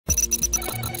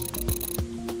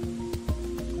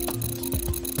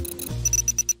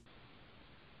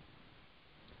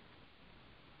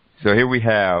So here we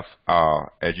have,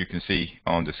 as you can see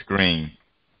on the screen,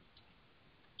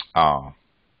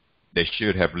 they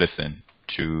should have listened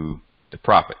to the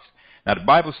prophets. Now the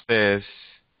Bible says,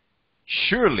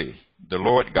 surely the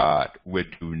Lord God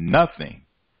would do nothing,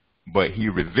 but he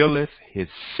revealeth his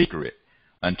secret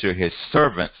unto his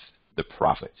servants, the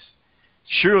prophets.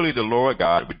 Surely the Lord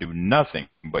God would do nothing,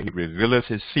 but he revealeth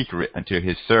his secret unto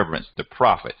his servants, the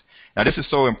prophets. Now this is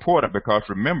so important because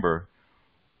remember,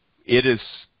 it is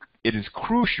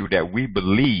crucial that we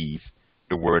believe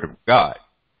the word of God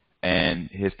and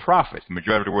his prophets. The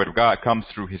majority of the word of God comes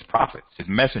through his prophets, his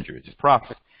messengers, his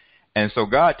prophets. And so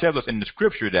God tells us in the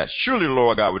scripture that surely the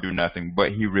Lord God would do nothing,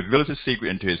 but he reveals his secret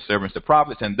unto his servants, the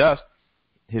prophets, and thus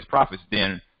his prophets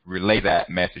then relay that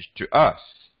message to us.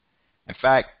 In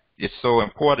fact, it's so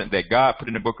important that God put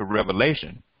in the book of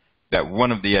Revelation that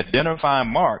one of the identifying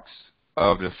marks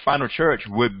of the final church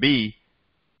would be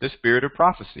the spirit of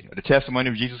prophecy, or the testimony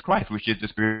of Jesus Christ, which is the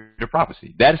spirit of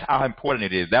prophecy. That is how important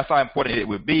it is. That's how important it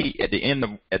would be at the end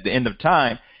of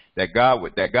time that God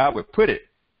would put it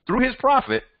through his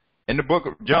prophet in the book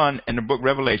of John and the book of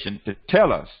Revelation to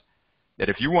tell us that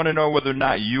if you want to know whether or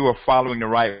not you are following the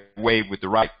right way with the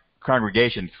right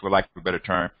congregation, for lack of a better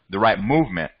term, the right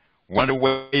movement, one of the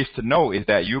ways to know is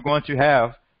that you're going to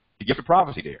have the gift of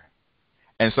prophecy there.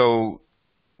 And so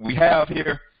we have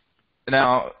here,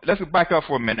 now let's back up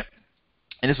for a minute.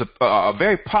 And it's a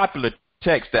very popular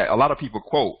text that a lot of people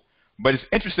quote. But it's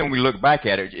interesting when we look back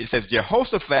at it. It says,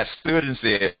 Jehoshaphat stood and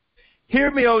said, hear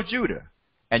me, O Judah,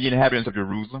 and ye inhabitants of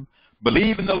Jerusalem.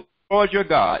 Believe in the Lord your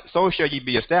God, so shall ye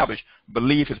be established.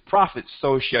 Believe his prophets,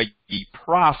 so shall ye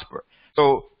prosper.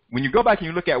 So when you go back and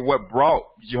you look at what brought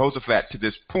Jehoshaphat to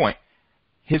this point,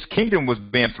 his kingdom was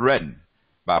being threatened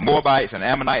by Moabites and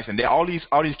Ammonites, and all these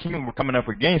kingdoms were coming up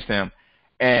against him.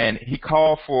 And he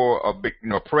called for a big,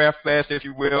 prayer fast, if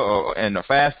you will, and a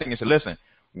fasting, and said, listen,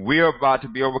 we're about to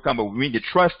be overcome, but we need to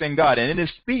trust in God. And in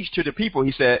his speech to the people,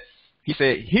 he said,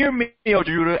 hear me, O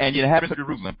Judah, and ye inhabitants of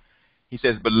Jerusalem. He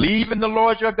says, believe in the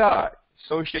Lord your God,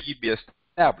 so shall ye be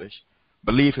established.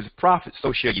 Believe his prophets,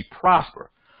 so shall ye prosper.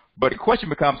 But the question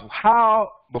becomes,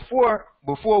 how, before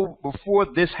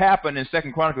this happened in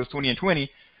 2 Chronicles 20 and 20,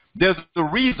 there's a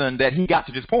reason that he got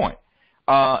to this point.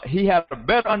 He had a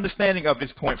better understanding of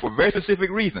this point for a very specific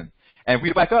reason. And if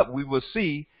we back up, we will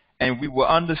see and we will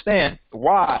understand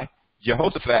why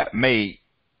Jehoshaphat made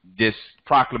this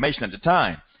proclamation at the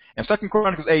time. In 2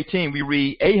 Chronicles 18, we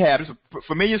read Ahab, it's a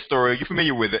familiar story, you're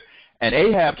familiar with it, and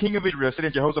Ahab, king of Israel, said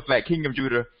to Jehoshaphat, king of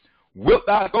Judah, wilt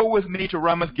thou go with me to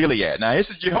Ramoth Gilead? Now, this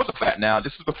is Jehoshaphat now.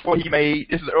 This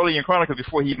is early in Chronicles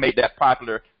before he made that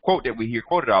popular quote that we hear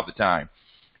quoted all the time.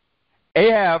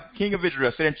 Ahab, king of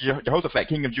Israel, said unto Jehoshaphat,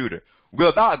 king of Judah,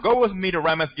 wilt thou go with me to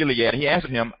Ramoth Gilead? And he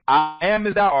answered him, I am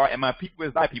as thou art, and my people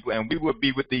as thy people, and we will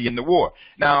be with thee in the war.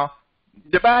 Now,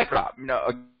 the backdrop,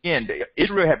 again,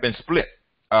 Israel had been split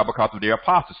because of their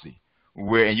apostasy,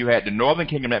 and you had the northern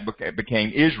kingdom that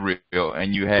became Israel,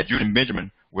 and you had Judah and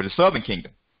Benjamin were the southern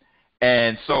kingdom.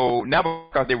 And so now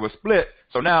because they were split,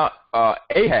 so now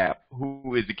Ahab,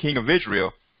 who is the king of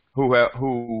Israel, who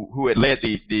had led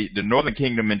the northern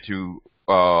kingdom into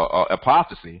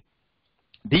apostasy,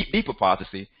 deep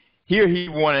apostasy. Here he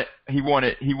wanted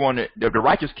the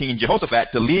righteous king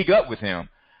Jehoshaphat to league up with him,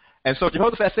 and so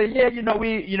Jehoshaphat said, yeah,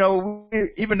 we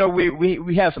even though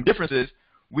we have some differences,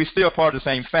 we're still part of the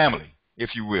same family,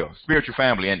 if you will, spiritual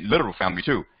family and literal family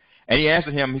too. And he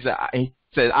answered him, he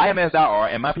said, I am as thou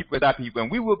art, and my people as thy people, and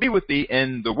we will be with thee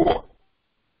in the war.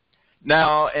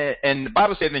 Now, and the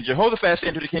Bible says, and Jehoshaphat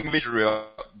said to the king of Israel,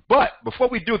 but before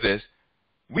we do this,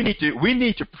 we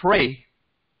need to pray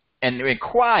and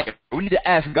inquire. We need to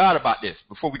ask God about this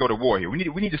before we go to war here. We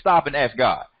need to stop and ask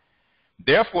God.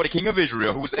 Therefore, the king of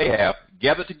Israel, who was Ahab,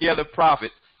 gathered together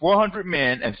prophets, 400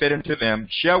 men, and said unto them,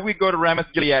 shall we go to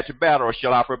Ramoth Gilead to battle, or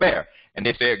shall I forbear? And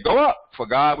they said, go up, for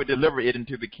God will deliver it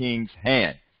into the king's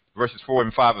hand. Verses 4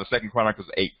 and 5 of 2 Chronicles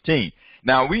 18.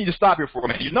 Now, we need to stop here for a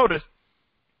minute. You notice,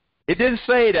 it didn't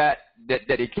say that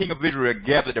the king of Israel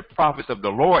gathered the prophets of the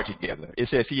Lord together. It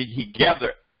says he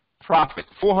gathered prophets,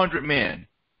 400 men,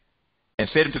 and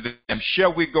said unto them,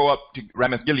 shall we go up to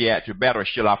Ramoth Gilead to battle, or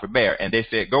shall I forbear? And they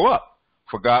said, go up,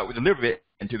 for God will deliver it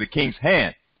into the king's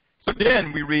hand. So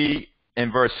then we read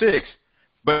in verse 6,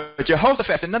 but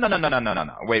Jehoshaphat said, no,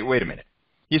 wait a minute.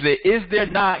 He said, is there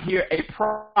not here a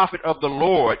prophet of the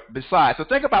Lord besides? So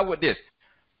think about what this.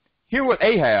 Here was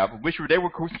Ahab, which they were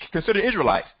considered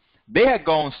Israelites. They had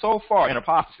gone so far in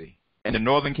apostasy in the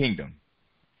northern kingdom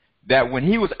that when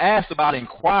he was asked about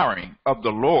inquiring of the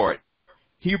Lord,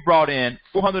 he brought in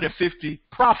 450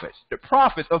 prophets, the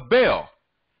prophets of Baal.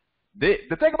 The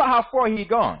thing about how far he'd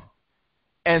gone,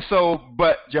 And so,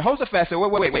 but Jehoshaphat said,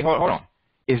 wait, hold on.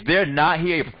 Is there not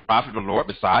here a prophet of the Lord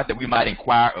besides that we might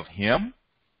inquire of him?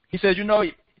 He says,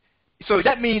 so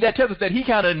that means, that tells us that he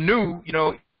kind of knew,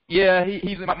 yeah,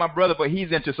 he's my brother, but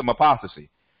he's into some apostasy.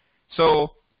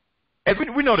 So, as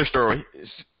we know the story,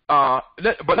 but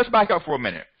let's back up for a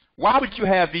minute. Why would you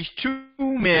have these two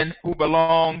men who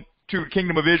belong to the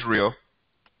kingdom of Israel,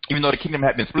 even though the kingdom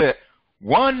had been split,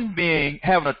 one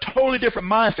having a totally different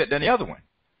mindset than the other one?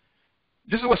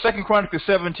 This is what 2 Chronicles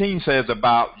 17 says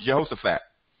about Jehoshaphat.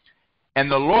 And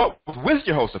the Lord was with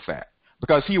Jehoshaphat,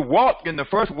 because he walked in the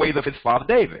first ways of his father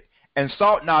David, and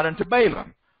sought not unto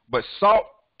Balaam, but sought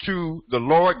to the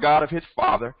Lord God of his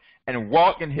father, and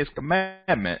walked in his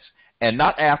commandments, and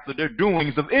not after the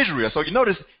doings of Israel. So you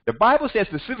notice, the Bible says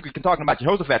specifically, talking about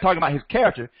Jehoshaphat, talking about his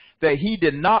character, that he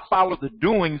did not follow the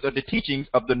doings or the teachings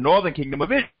of the northern kingdom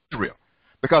of Israel,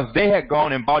 because they had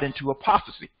gone and bought into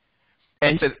apostasy.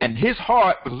 And he says, and his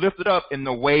heart was lifted up in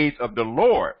the ways of the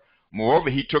Lord. Moreover,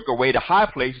 he took away the high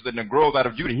places and the groves out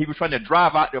of Judah. He was trying to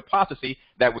drive out the apostasy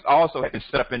that was also had been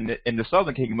set up in the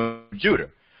southern kingdom of Judah.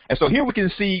 And so here we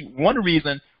can see one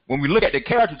reason, when we look at the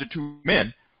characters of the two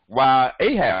men, why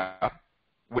Ahab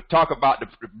would talk about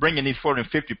bringing these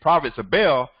 450 prophets of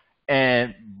Baal,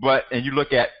 and you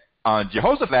look at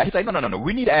Jehoshaphat, he said, no.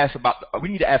 We need to ask of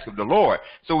the Lord.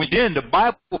 So the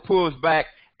Bible pulls back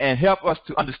and help us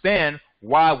to understand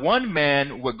why one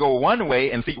man would go one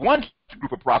way and seek one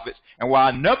group of prophets, and why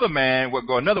another man would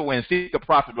go another way and seek the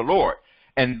prophet of the Lord.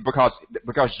 And because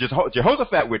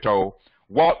Jehoshaphat, we're told,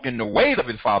 walked in the ways of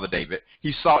his father David,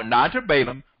 he sought not to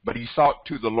Balaam, but he sought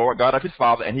to the Lord God of his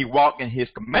father, and he walked in his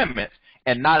commandments,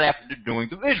 and not after the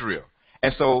doings of Israel.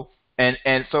 And so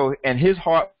his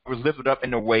heart was lifted up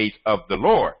in the ways of the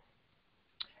Lord.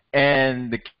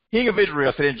 And the king of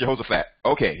Israel said to Jehoshaphat,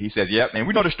 okay, he says, yep, and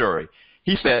we know the story.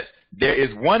 He said, there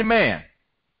is one man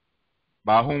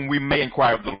by whom we may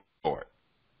inquire of the Lord.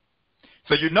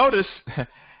 So you notice,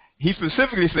 he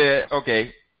specifically said,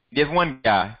 okay, there's one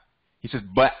guy. He says,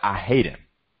 but I hate him.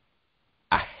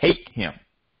 I hate him.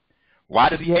 Why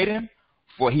does he hate him?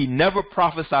 For he never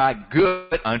prophesied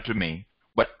good unto me,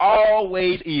 but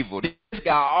always evil. This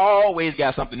guy always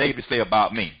got something negative to say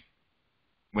about me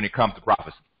when it comes to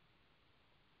prophecy.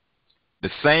 The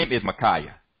same is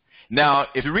Micaiah. Now,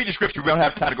 if you read the scripture, we don't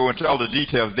have time to go into all the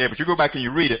details there, but you go back and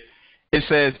you read it, it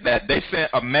says that they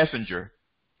sent a messenger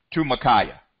to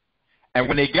Micaiah. And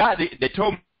when they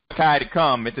told Micaiah to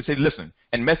come and to say, listen,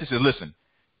 and the message says, listen,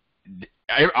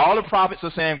 all the prophets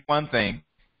are saying one thing,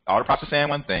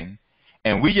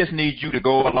 and we just need you to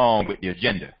go along with the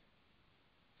agenda.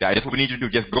 That's what we need you to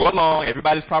do. Just go along.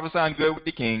 Everybody's prophesying good with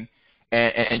the king,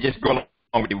 and just go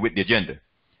along with the agenda.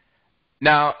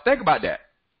 Now, think about that.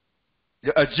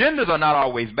 The agendas are not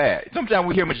always bad. Sometimes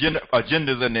we hear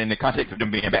agendas in the context of them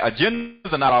being bad.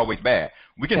 Agendas are not always bad.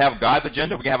 We can have God's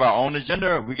agenda, we can have our own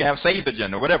agenda, we can have Satan's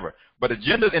agenda, whatever. But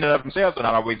agendas in and of themselves are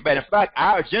not always bad. In fact,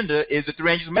 our agenda is the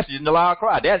three angels' message in the loud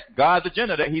cry. That's God's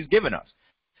agenda that he's given us.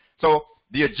 So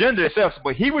the agenda itself,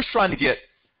 but he was trying to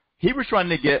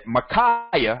get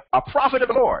Micaiah, a prophet of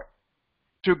the Lord,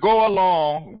 to go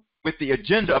along with the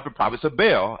agenda of the prophets of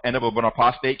Baal and of an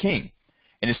apostate king.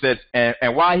 And it says,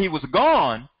 and while he was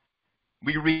gone,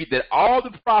 we read that all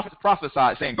the prophets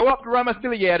prophesied, saying, go up to Ramoth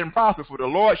Gilead and prosper, for the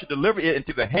Lord should deliver it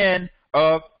into the hand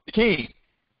of the king.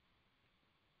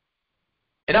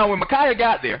 And now when Micaiah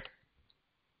got there,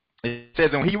 it says,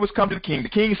 and when he was come to the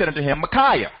king said unto him,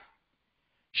 Micaiah,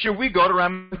 should we go to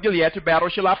Ramoth Gilead to battle,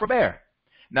 or shall I forbear?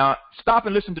 Now, stop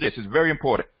and listen to this. It's very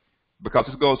important, because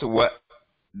this goes to what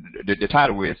the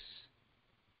title is.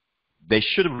 They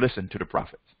should have listened to the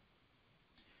prophets.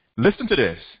 Listen to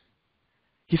this.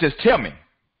 He says, tell me,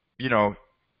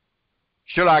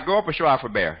 should I go up or should I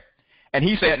forbear? And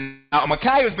he said, now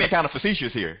Micaiah was being kind of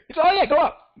facetious here. He said, oh yeah, go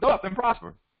up and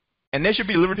prosper. And they should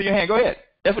be delivered to your hand. Go ahead.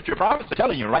 That's what your prophets are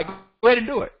telling you, right? Go ahead and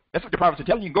do it. That's what your prophets are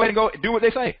telling you. Go ahead and go do what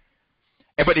they say.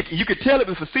 But you could tell it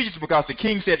was facetious, because the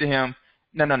king said to him,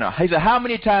 no. He said, how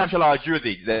many times shall I adjure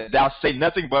thee that thou say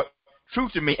nothing but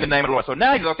truth to me in the name of the Lord? So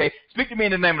now he's okay, speak to me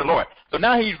in the name of the Lord. So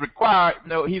now he's required,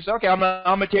 he's okay, I'm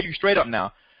going to tell you straight up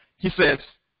now. He says,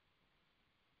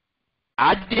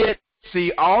 I did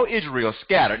see all Israel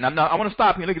scattered. Now I want to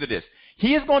stop here and look at this.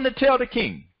 He is going to tell the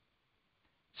king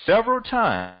several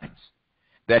times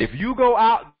that if you go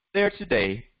out there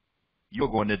today, you're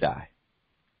going to die.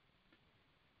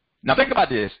 Now think about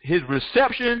this. His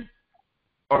reception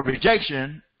or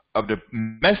rejection of the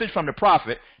message from the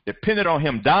prophet depended on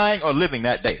him dying or living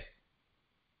that day.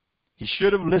 He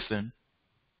should have listened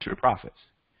to the prophets.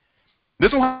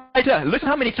 Listen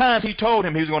how many times he told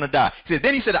him he was going to die.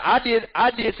 Then he said, I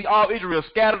did see all Israel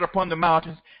scattered upon the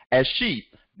mountains as sheep.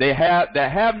 That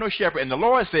have no shepherd. And the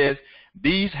Lord says,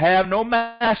 these have no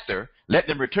master. Let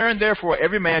them return therefore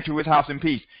every man to his house in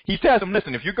peace. He tells them,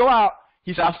 listen, if you go out,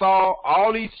 he said, I saw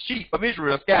all these sheep of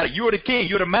Israel scattered. You are the king.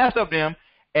 You're the master of them.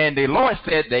 And the Lord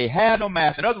said they have no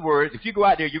master. In other words, if you go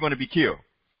out there, you're going to be killed.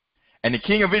 And the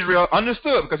king of Israel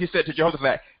understood, because he said to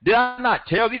Jehoshaphat, did I not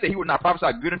tell thee that he would not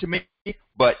prophesy good unto me,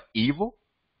 but evil?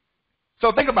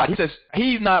 So think about it. He says,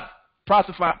 he's not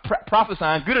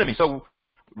prophesying good unto me. So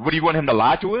what do you want him to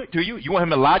lie to you? You want him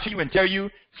to lie to you and tell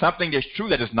you something that's true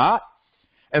that is not?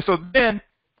 And so then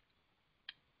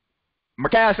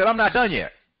Micaiah said, I'm not done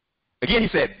yet. Again, he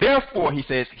said, therefore, he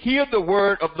says, hear the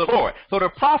word of the Lord. So the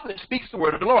prophet speaks the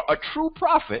word of the Lord. A true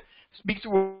prophet speaks the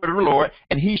word of the Lord,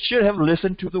 and he should have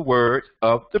listened to the words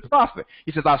of the prophet.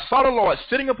 He says, I saw the Lord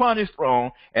sitting upon his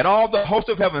throne, and all the hosts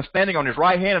of heaven standing on his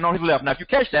right hand and on his left. Now, if you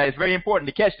catch that, it's very important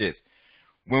to catch this.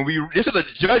 This is a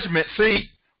judgment scene.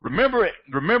 Remember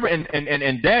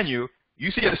in Daniel,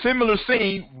 you see a similar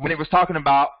scene when it was talking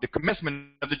about the commencement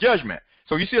of the judgment.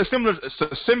 So you see a similar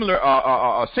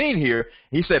scene here.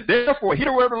 He said, therefore, hear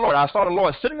the word of the Lord. I saw the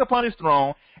Lord sitting upon his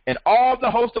throne, and all the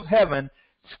hosts of heaven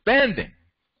standing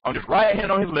on his right hand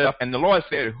and on his left. And the Lord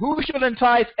said, who shall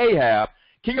entice Ahab,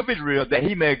 king of Israel, that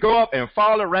he may go up and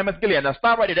fall at Ramoth Gilead? Now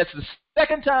stop right there. That's the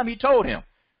second time he told him.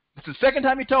 That's the second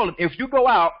time he told him, if you go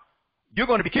out, you're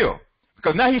going to be killed.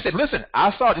 Because now he said, listen,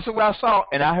 this is what I saw,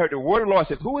 and I heard the word of the Lord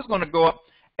says, who is going to go up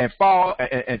and fall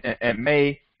and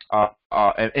may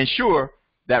ensure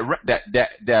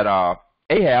that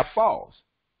Ahab falls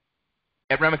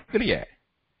at Ramoth Gilead?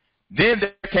 Then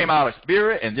there came out a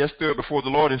spirit and just stood before the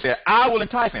Lord and said, I will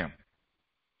entice him.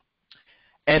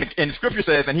 And the scripture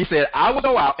says, and he said, I will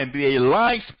go out and be a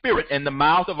lying spirit in the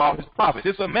mouth of all his prophets.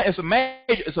 It's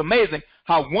amazing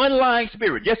how one lying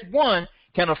spirit, just one,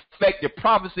 can affect the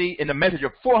prophecy and the message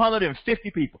of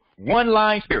 450 people. One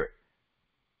lying spirit.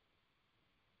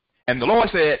 And the Lord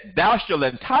said, thou shalt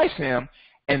entice him,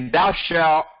 and thou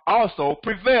shalt also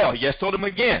prevail. He just told him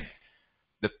again.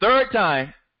 The third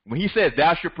time, when he said,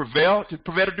 thou shalt prevail to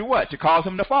do what? To cause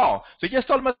him to fall. So he just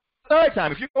told him a third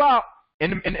time, if you go out in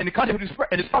the context of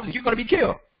this prophecy, you're going to be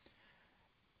killed.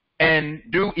 And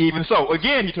do even so.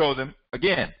 Again, he told them,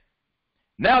 again.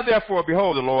 Now therefore,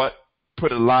 behold, the Lord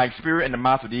put a lying spirit in the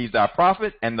mouth of these thy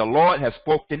prophets, and the Lord has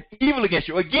spoken evil against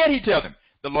you. Again, he tells them,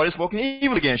 the Lord has spoken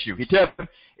evil against you. He tells them,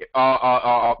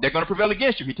 they're going to prevail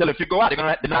against you. He tells them, if you go out,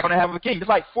 they're not going to have a king. Just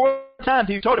like 4 times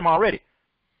he told him already.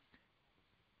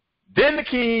 Then the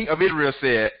king of Israel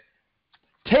said,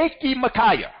 take ye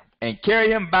Micaiah, and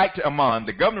carry him back to Amon,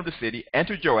 the governor of the city, and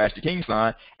to Joash, the king's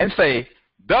son, and say,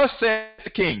 thus saith the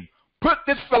king, put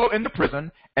this fellow into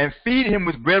prison, and feed him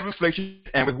with bread of affliction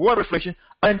and with water of affliction,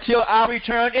 until I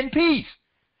return in peace.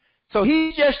 So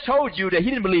he just told you that he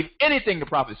didn't believe anything the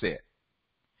prophet said.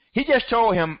 He just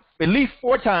told him at least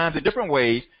 4 times in different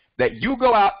ways that you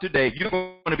go out today, you're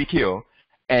going to be killed.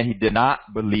 And he did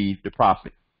not believe the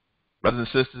prophet. Brothers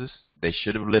and sisters, they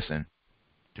should have listened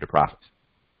to the prophets.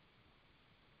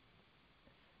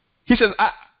 He says,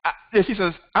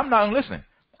 I'm not listening.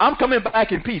 I'm coming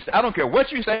back in peace. I don't care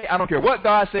what you say. I don't care what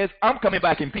God says. I'm coming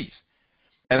back in peace.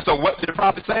 And so what did the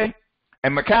prophet say?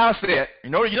 And Micaiah said, you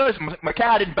notice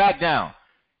Micaiah didn't back down.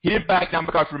 He didn't back down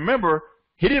because remember,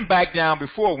 he didn't back down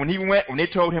before when they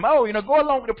told him, go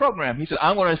along with the program. He said,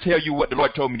 I'm going to tell you what the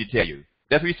Lord told me to tell you.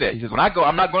 That's what he said. He says, when I go,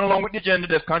 I'm not going along with the agenda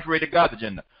that's contrary to God's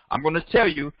agenda. I'm going to tell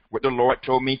you what the Lord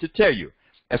told me to tell you.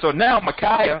 And so now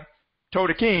Micaiah told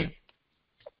the king,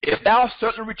 if thou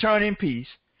certainly return in peace,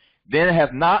 then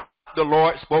hath not the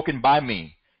Lord spoken by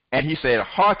me. And he said,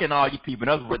 hearken all ye people. In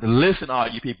other words, listen all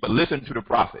ye people. Listen to the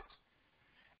prophets.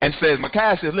 And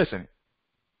Micaiah says, listen,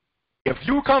 if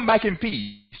you come back in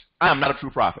peace, I am not a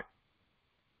true prophet.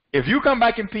 If you come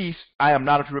back in peace, I am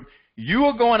not a true prophet. You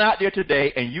are going out there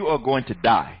today and you are going to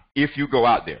die if you go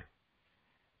out there.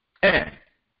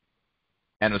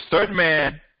 And a certain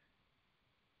man,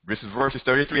 this is verses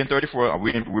 33 and 34,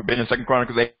 we've been in 2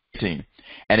 Chronicles 18.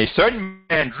 And a certain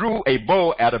man drew a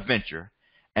bow at a venture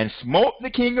and smote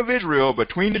the king of Israel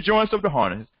between the joints of the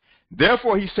harness.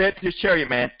 Therefore he said to his chariot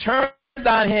man, turn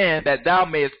thine hand that thou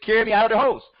mayest carry me out of the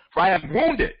host, for I am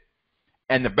wounded.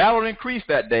 And the battle increased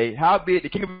that day. Howbeit the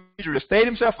king of Israel stayed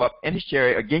himself up in his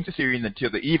chariot against the Syrians until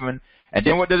the even. And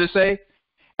then what does it say?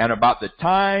 And about the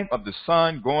time of the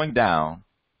sun going down,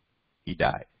 he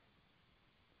died.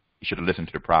 You should have listened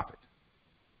to the prophet.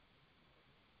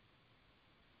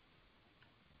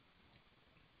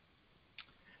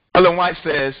 Ellen White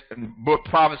says in the book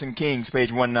Prophets and Kings, page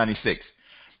 196,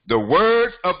 the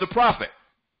words of the prophet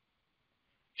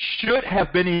should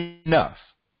have been enough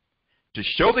to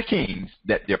show the kings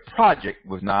that their project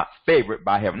was not favored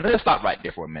by heaven. Let's stop right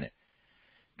there for a minute.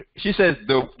 She says,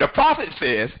 the prophet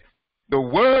says, the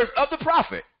words of the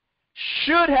prophet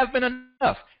should have been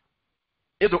enough.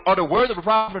 Are the words of the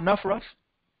prophet enough for us?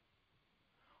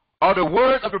 Are the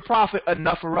words of the prophet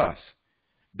enough for us?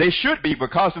 They should be,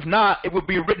 because if not, it would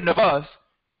be written of us,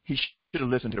 he should have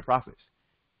listened to the prophets.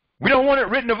 We don't want it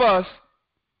written of us,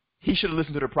 he should have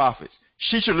listened to the prophets.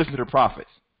 She should listen to the prophets.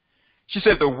 She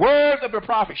said the words of the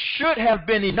prophet should have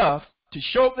been enough to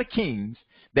show the kings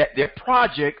that their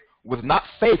project was not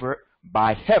favored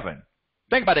by heaven.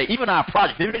 Think about that. Even our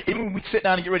project, even when we sit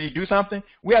down and get ready to do something,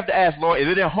 we have to ask, Lord, is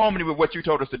it in harmony with what you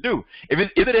told us to do? Is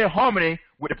it in harmony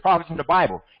with the prophets from the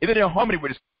Bible? Is it in harmony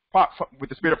with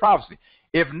the spirit of prophecy?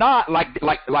 If not, like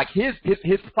his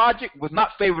project was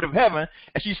not favored of heaven,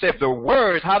 and she said the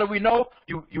words, how do we know?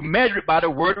 You measure it by the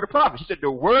word of the prophet. She said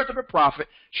the words of the prophet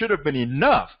should have been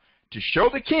enough to show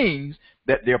the kings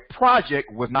that their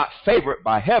project was not favored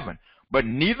by heaven. But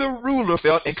neither ruler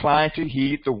felt inclined to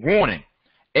heed the warning.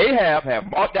 Ahab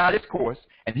had marked out his course,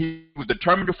 and he was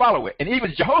determined to follow it. And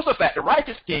even Jehoshaphat, the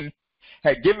righteous king,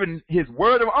 had given his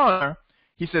word of honor.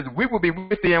 He says, we will be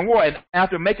with thee in war. And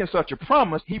after making such a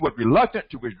promise, he was reluctant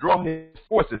to withdraw his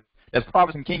forces. That's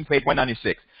Prophets and Kings, page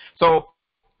 196. So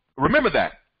remember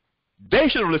that. They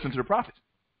should have listened to the prophets.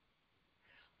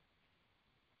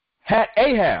 Had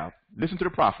Ahab listened to the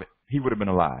prophet, he would have been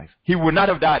alive. He would not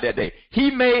have died that day.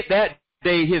 He made that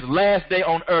day his last day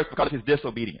on earth because of his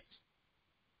disobedience.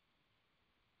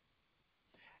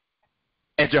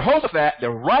 And Jehoshaphat, the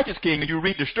righteous king, when you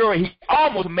read the story, he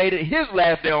almost made it his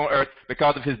last day on earth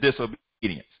because of his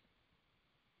disobedience.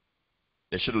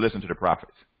 They should have listened to the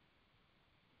prophets.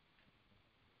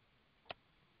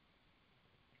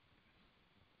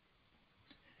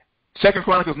 Second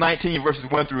Chronicles 19, verses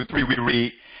 1 through 3, we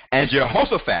read, and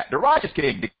Jehoshaphat, the righteous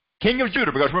king, the king of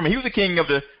Judah, because remember, he was the king of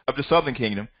the southern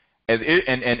kingdom, and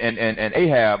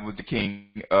Ahab was the king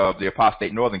of the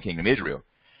apostate northern kingdom, Israel.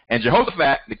 And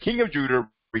Jehoshaphat, the king of Judah,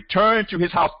 returned to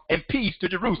his house in peace to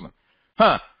Jerusalem.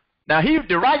 Now,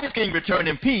 the righteous king returned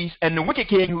in peace, and the wicked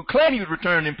king who claimed he was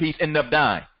returning in peace ended up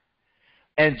dying.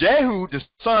 And Jehu, the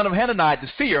son of Hanani, the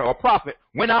seer or prophet,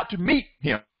 went out to meet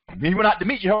him. He went out to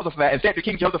meet Jehoshaphat and said to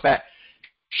King Jehoshaphat,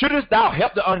 shouldest thou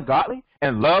help the ungodly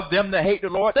and love them that hate the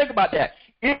Lord? Think about that.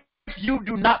 If you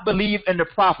do not believe in the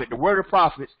prophet, the word of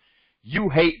prophets, you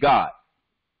hate God.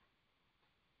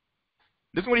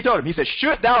 This is what he told him. He said,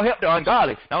 should thou help the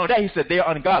ungodly? Not only that, he said, they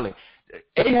are ungodly.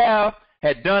 Ahab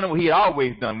had done what he had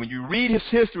always done. When you read his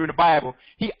history in the Bible,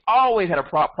 he always had a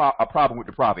problem with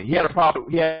the prophet. He had a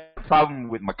problem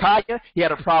with Micaiah. He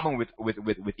had a problem with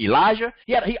Elijah.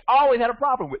 He always had a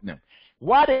problem with them.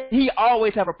 Why did he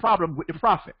always have a problem with the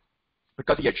prophet?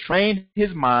 Because he had trained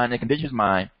his mind and conditioned his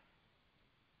mind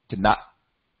to not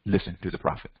listen to the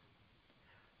prophet.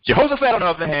 Jehoshaphat, on the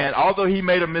other hand, although he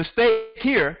made a mistake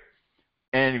here,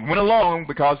 and went along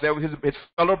because that was his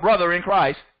fellow brother in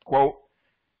Christ, quote,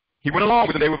 he went along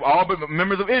with them. They were all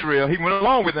members of Israel. He went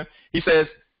along with them. He says,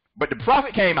 but the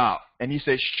prophet came out, and he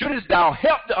says, shouldest thou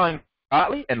help the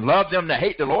ungodly and love them that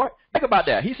hate the Lord? Think about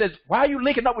that. He says, why are you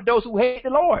linking up with those who hate the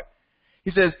Lord?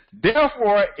 He says,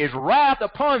 therefore is wrath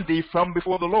upon thee from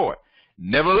before the Lord.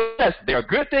 Nevertheless, there are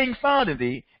good things found in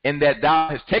thee, in that thou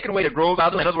hast taken away the groves out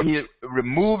of the land. That's where he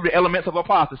removed the elements of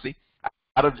apostasy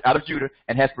out of Judah,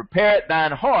 and has prepared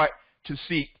thine heart to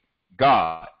seek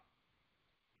God.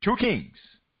 Two kings,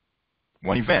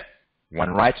 one event,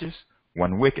 one righteous,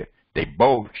 one wicked. They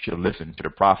both should listen to the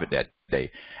prophet that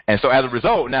day. And so as a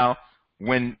result, now,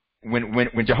 when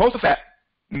Jehoshaphat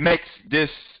makes this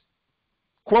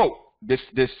quote, this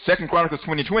 2 Chronicles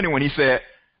 20:20, when he said,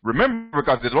 remember,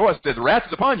 because the Lord says, wrath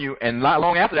is upon you, and not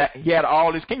long after that, he had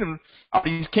all these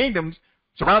kingdoms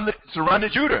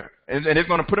surrounded Judah, and it's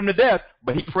going to put him to death.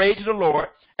 But he prayed to the Lord,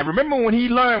 and remember when he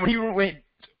learned,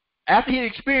 after he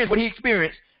experienced what he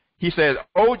experienced, he says,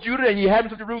 O Judah and ye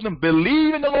inhabitants of Jerusalem,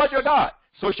 believe in the Lord your God,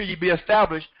 so shall ye be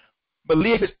established.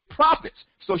 Believe his prophets,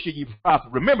 so shall ye prosper.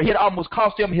 Remember, he had almost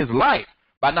cost him his life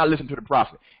by not listening to the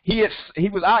prophet. He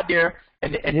was out there,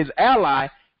 and his ally,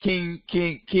 King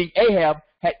Ahab,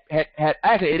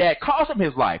 it had cost him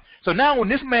his life. So now when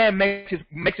this man makes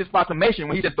his proclamation,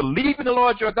 when he says, believe in the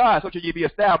Lord your God, so shall ye be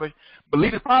established,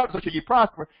 believe his prophets, so shall ye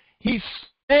prosper, he's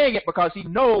saying it because he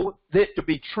knows it to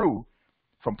be true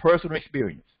from personal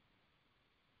experience.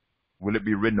 Will it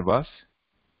be written of us?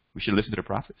 We should listen to the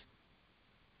prophets.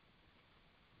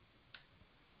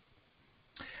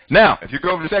 Now, if you go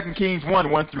over to 2 Kings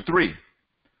 1 through 3,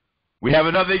 we have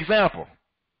another example.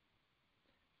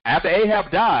 After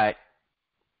Ahab died,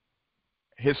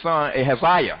 his son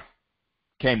Ahaziah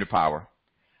came to power.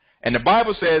 And the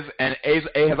Bible says, and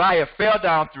Ahaziah fell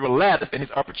down through a ladder in his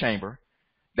upper chamber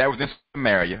that was in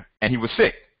Samaria, and he was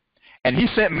sick. And he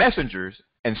sent messengers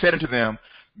and said unto them,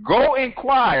 Go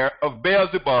inquire of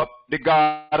Beelzebub, the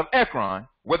god of Ekron,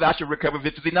 whether I should recover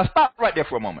victory. Now stop right there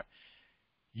for a moment.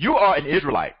 You are an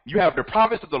Israelite. You have the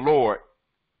prophets of the Lord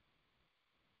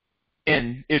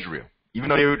in Israel. Even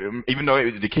though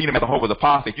the kingdom as a whole was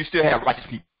apostate, you still have righteous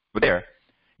people there.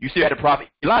 You still had the prophet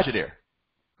Elijah there,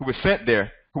 who was sent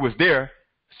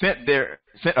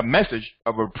a message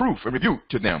of reproof and rebuke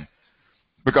to them.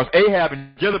 Because Ahab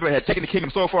and Jezebel had taken the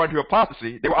kingdom so far into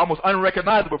apostasy, they were almost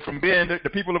unrecognizable from being the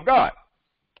people of God.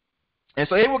 And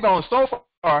so they were going so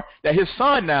far that his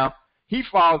son now, he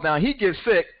falls down, he gets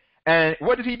sick, and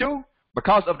what does he do?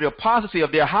 Because of the apostasy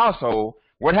of their household,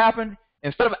 what happened?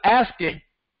 Instead of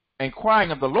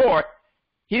inquiring of the Lord,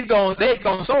 they've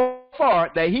gone so far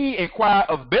that he inquired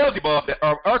of Beelzebub,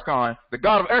 of Ekron, the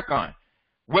god of Ekron,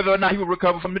 whether or not he would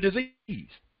recover from the disease.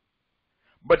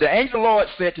 But the angel of the Lord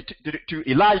said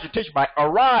to Elijah the Tishbite,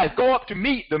 Arise, go up to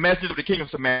meet the messengers of the king of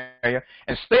Samaria,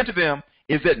 and say to them,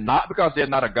 Is it not because there's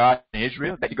not a God in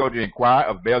Israel that you go to inquire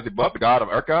of Beelzebub, the god of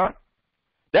Ekron?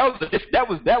 That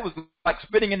was like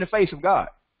spitting in the face of God.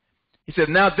 He says,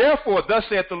 Now therefore, thus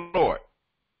saith the Lord,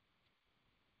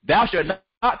 Thou shalt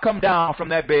not come down from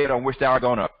that bed on which thou art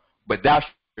gone up, but thou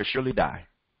shalt surely die.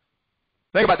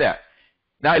 Think about that.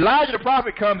 Now Elijah the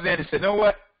prophet comes in and says, You know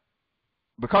what?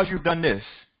 Because you've done this,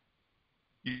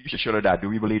 you should surely die. Do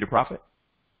we believe the prophet?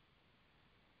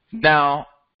 Now,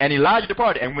 and Elijah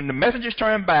departed. And when the messengers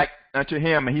turned back unto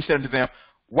him, and he said unto them,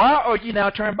 Why are ye now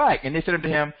turned back? And they said unto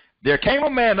him, There came a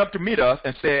man up to meet us,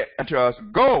 and said unto us,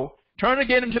 Go, turn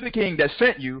again unto the king that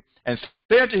sent you, and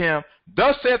say unto him,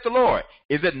 Thus saith the Lord,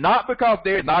 Is it not because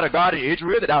there is not a God in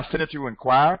Israel that thou sentest to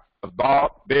inquire of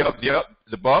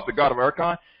Beelzebub, the god of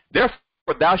Ekron? Therefore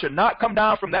thou shalt not come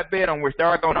down from that bed on which thou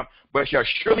art gone up, but shalt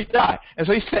surely die. And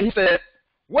so he said,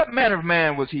 What manner of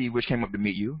man was he which came up to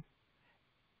meet you,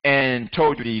 and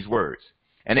told you these words?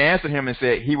 And they answered him and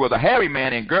said, He was a hairy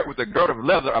man, and girt with a girdle of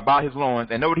leather about his loins.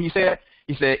 And know what he said?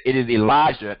 He said, It is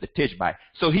Elijah the Tishbite.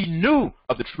 So he knew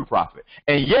of the true prophet.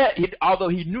 And yet, although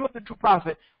he knew of the true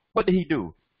prophet, what did he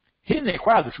do? He didn't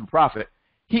inquire of the true prophet.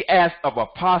 He asked of a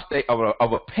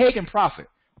pagan prophet,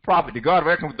 the god of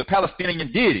Ekron, with the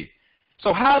Palestinian deity.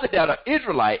 So how is it that an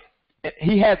Israelite,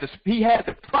 he had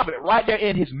the prophet right there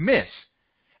in his midst,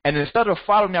 and instead of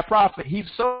following that prophet, he's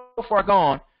so far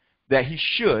gone that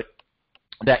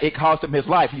it cost him his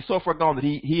life. He's so far gone that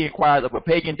he inquires of a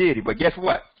pagan deity. But guess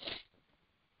what?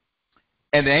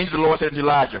 And the angel of the Lord said to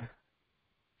Elijah,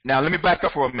 Now let me back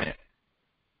up for a minute.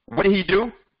 What did he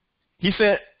do? He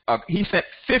sent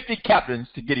 50 captains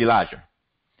to get Elijah.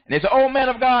 And they said, Oh, man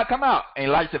of God, come out. And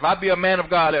Elijah said, If I be a man of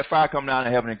God, let fire come down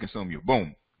in heaven and consume you.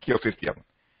 Boom. Kill 50 of them.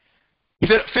 He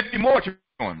said 50 more to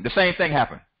him. The same thing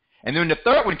happened. And then the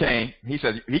third one came. He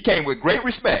said he came with great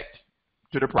respect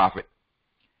to the prophet.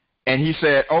 And he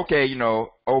said, Okay,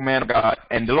 oh man of God.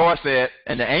 And the Lord said,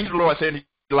 and the angel of the Lord said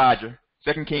to Elijah,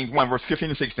 2 Kings 1, verse 15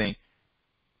 and 16,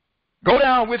 Go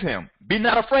down with him. Be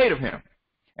not afraid of him.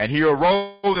 And he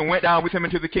arose and went down with him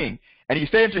into the king. And he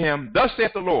said to him, Thus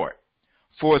saith the Lord,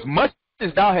 For as much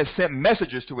as thou hast sent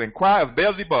messengers to inquire of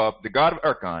Beelzebub, the god of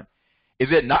Ekron, is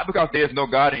it not because there is no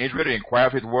God in Israel to inquire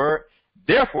of his word?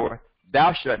 Therefore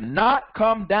thou shalt not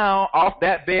come down off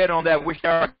that bed on that which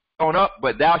thou art gone up,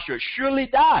 but thou shalt surely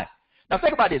die. Now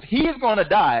think about this. He is going to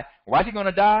die. Why is he going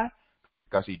to die?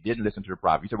 Because he didn't listen to the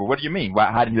prophet. You said, Well, what do you mean?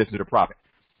 How didn't he listen to the prophet?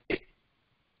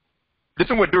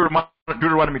 Listen what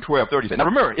Deuteronomy 12:30 said. Now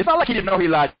remember, it's not like he didn't know who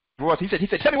Elijah was. He said,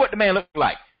 Tell me what the man looked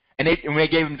like. And when they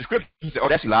gave him the description, he said, Oh,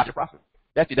 that's Elijah the prophet.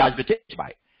 That's Elijah the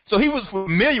Tishbite. So he was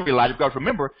familiar with Elijah, because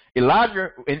remember,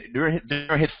 Elijah,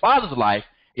 during his father's life,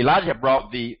 Elijah had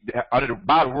brought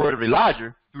by the word of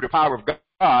Elijah, through the power of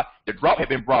God, the drought had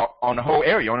been brought on the whole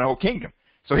area, on the whole kingdom.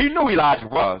 So he knew who Elijah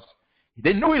was.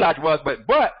 They knew who Elijah was,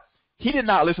 but he did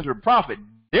not listen to the prophet.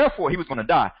 Therefore, he was going to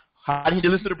die. How did he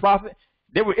listen to the prophet?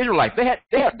 They were Israelites. They had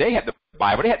the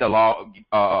Bible. They had the law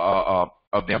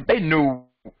of them. They knew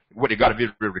what the God of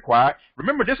Israel required.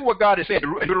 Remember, this is what God had said in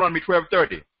Deuteronomy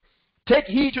 12:30. Take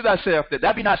heed to thyself that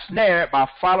thou be not snared by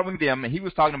following them. And he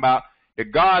was talking about the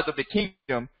gods of the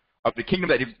kingdom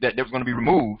that was going to be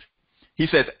removed. He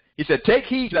said, Take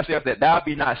heed to thyself that thou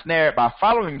be not snared by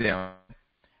following them,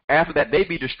 after that they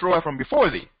be destroyed from before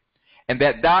thee. And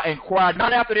that thou inquire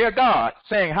not after their God,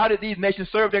 saying, How did these nations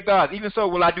serve their gods? Even so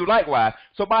will I do likewise.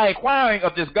 So by inquiring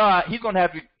of this God, he's going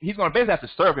to basically have to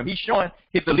serve him. He's showing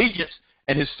his allegiance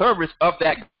and his service of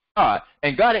that God.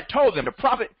 And God had told them, the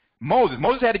prophet Moses.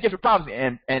 Moses had the gift of prophecy,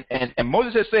 and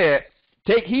Moses had said,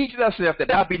 take heed to thyself that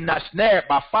thou be not snared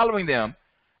by following them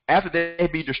after they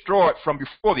be destroyed from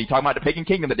before thee. Talking about the pagan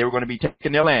kingdom, that they were going to be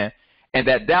taking their land, and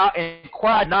that thou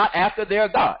inquire not after their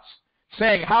gods,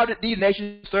 saying, how did these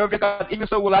nations serve their gods? Even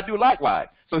so will I do likewise.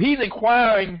 So he's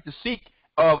inquiring to seek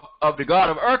of the God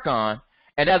of Erkan,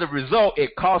 and as a result,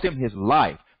 it cost him his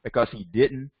life because he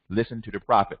didn't listen to the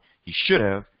prophet. He should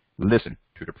have listened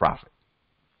to the prophet.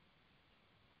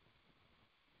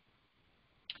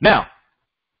 Now,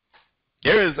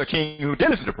 there is a king who did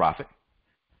listen to the prophet.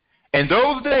 In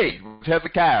those days was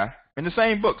Hezekiah, in the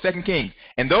same book, 2 Kings.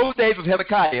 In those days was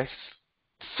Hezekiah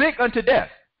sick unto death.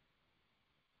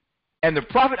 And the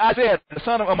prophet Isaiah, the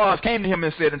son of Amoz, came to him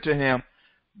and said unto him,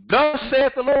 thus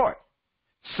saith the Lord,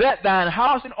 set thine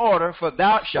house in order, for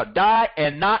thou shalt die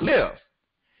and not live.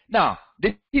 Now,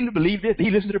 did he believe this? Did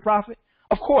he listen to the prophet?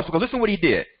 Of course, because listen to what he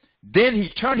did. Then he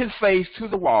turned his face to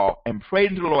the wall and prayed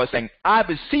unto the Lord, saying, I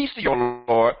beseech thee, O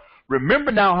Lord,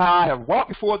 remember now how I have walked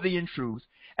before thee in truth,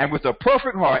 and with a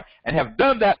perfect heart, and have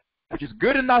done that which is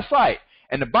good in thy sight.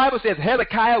 And the Bible says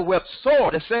Hezekiah wept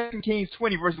sore. That's 2 Kings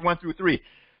 20, verses 1 through 3.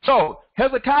 So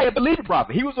Hezekiah believed the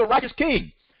prophet. He was a righteous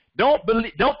king. Don't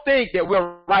think that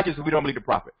we're righteous if we don't believe the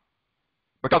prophet,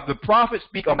 because the prophets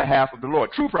speak on behalf of the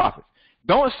Lord, true prophets.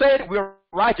 Don't say that we're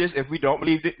righteous if we don't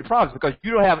believe the prophets, because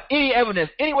you don't have any evidence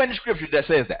anywhere in the scripture that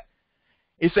says that.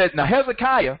 It says, now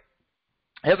Hezekiah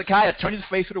turned his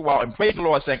face to the wall and prayed to the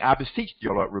Lord, saying, I beseech thee,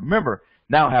 O Lord, remember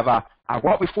now have I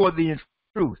walked before thee in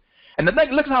truth. And the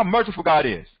thing, look at how merciful God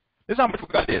is. This is how merciful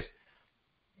God is.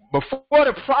 Before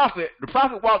the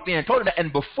prophet walked in and told him that,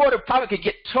 and before the prophet could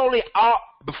get totally out,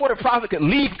 before the prophet could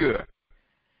leave good,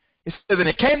 it says, and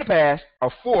it came to pass,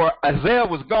 afore Isaiah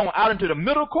was gone out into the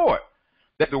middle court,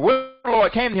 that the word of the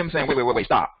Lord came to him saying, wait,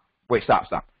 stop.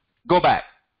 Go back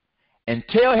and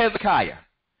tell Hezekiah,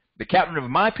 the captain of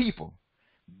my people,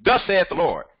 thus saith the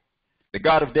Lord, the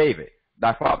God of David,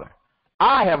 thy father,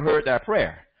 I have heard thy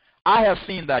prayer. I have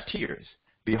seen thy tears.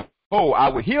 Behold, I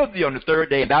will heal thee on the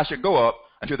third day, and thou shalt go up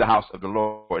unto the house of the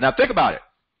Lord. Now think about it.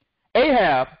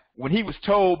 Ahab, when he was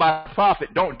told by the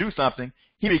prophet, don't do something,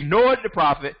 he ignored the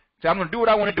prophet, said, I'm going to do what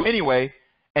I want to do anyway,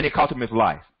 and it cost him his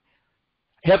life.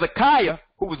 Hezekiah,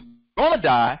 who was going to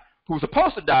die, who was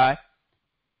supposed to die,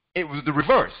 it was the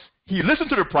reverse. He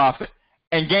listened to the prophet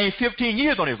and gained 15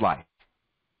 years on his life.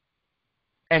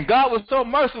 And God was so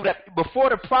merciful that before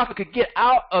the prophet could get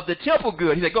out of the temple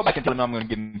good, he said, go back and tell him I'm going to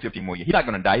give him 15 more years. He's not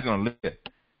going to die. He's going to live.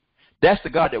 That's the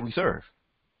God that we serve.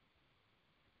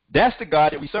 That's the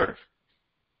God that we serve.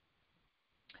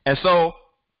 And so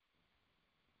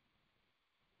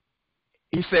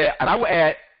he said, and I will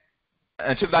add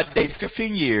until that day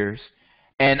 15 years.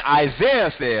 And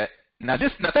Isaiah said, now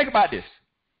think about this.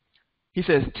 He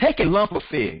says, take a lump of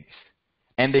figs.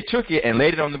 And they took it and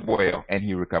laid it on the boil, and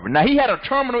he recovered. Now, he had a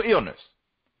terminal illness,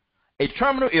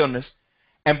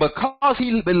 and because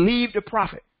he believed the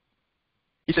prophet,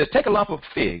 he says, take a lump of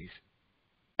figs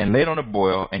and lay it on the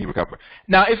boil, and he recovered.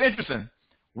 Now, it's interesting.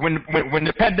 When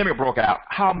the pandemic broke out,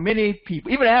 how many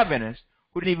people, even Adventists,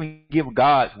 who didn't even give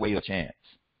God's way a chance.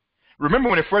 Remember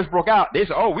when it first broke out, they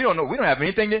said, oh, we don't know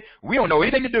anything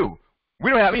to do. We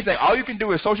don't have anything. All you can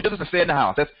do is social distance and stay in the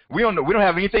house. We don't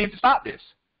have anything to stop this.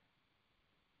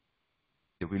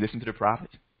 Did we listen to the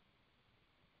prophets?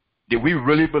 Do we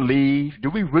really believe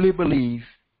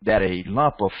that a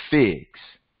lump of figs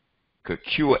could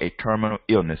cure a terminal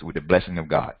illness with the blessing of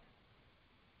God?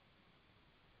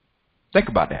 Think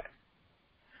about that.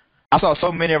 I saw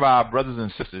so many of our brothers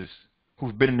and sisters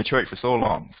who've been in the church for so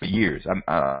long, for years.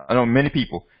 I know many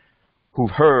people who've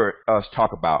heard us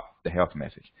talk about the health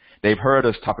message. They've heard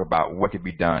us talk about what could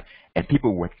be done, and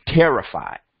people were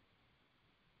terrified.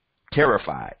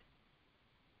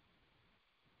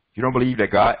 You don't believe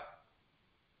that God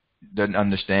doesn't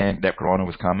understand that Corona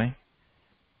was coming?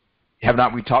 Have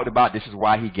not we talked about this is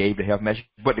why he gave the health message?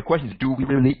 But the question is, do we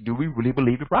really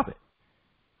believe the prophet?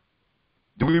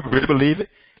 Do we really believe it?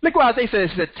 Look what Isaiah says.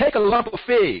 He said, take a lump of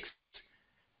figs.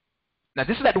 Now,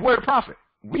 this is like the word of prophet.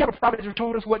 We have a prophet who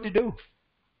told us what to do.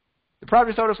 The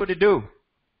prophet told us what to do.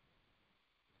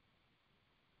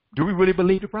 Do we really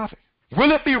believe the prophet?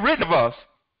 Will it be written of us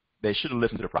they should have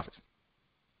listened to the prophet?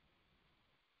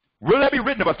 Will it be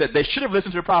written of us that they should have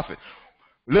listened to the prophet?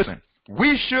 Listen,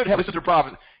 we should have listened to the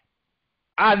prophet.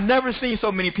 I've never seen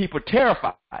so many people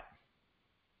terrified.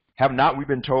 Have not we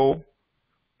been told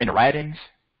in the writings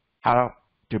how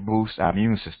to boost our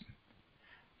immune system?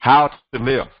 How to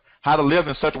live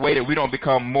in such a way that we don't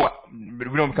become more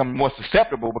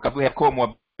susceptible, because we have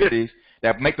comorbidities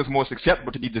that make us more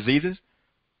susceptible to these diseases.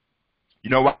 You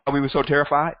know why we were so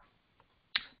terrified?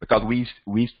 because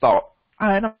we thought,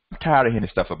 I'm tired of hearing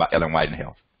this stuff about Ellen White and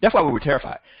health. That's why we were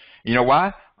terrified. You know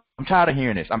why? I'm tired of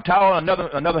hearing this. I'm tired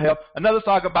of another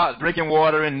talk about drinking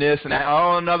water and this and that,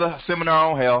 another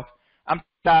seminar on health. I'm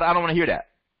tired. I don't want to hear that.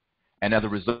 And as a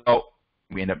result,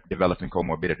 we end up developing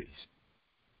comorbidities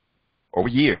over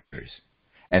years.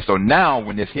 And so now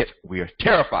when this hits, we are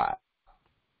terrified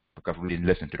because we didn't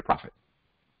listen to the prophet.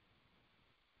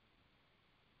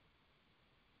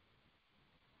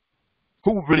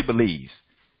 Who really believes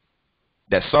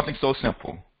that something so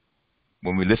simple,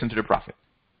 when we listen to the prophet,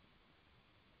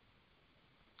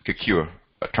 could cure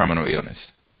a terminal illness?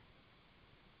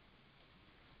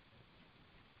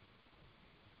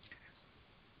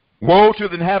 Woe to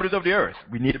the inhabitants of the earth.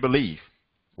 We need to believe.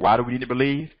 Why do we need to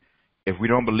believe? If we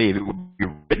don't believe, it will be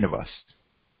written of us.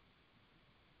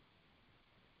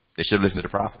 They should listen to the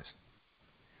prophets.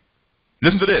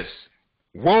 Listen to this.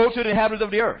 Woe to the inhabitants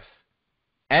of the earth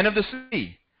and of the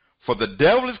sea, for the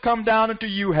devil is come down unto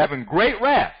you having great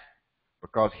wrath,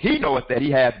 because he knoweth that he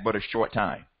hath but a short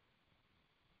time.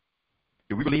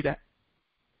 Do we believe that?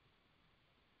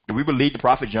 Do we believe the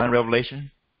prophet John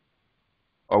Revelation?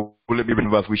 Or will it be written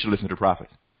of us we should listen to the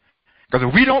prophets? Because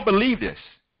if we don't believe this,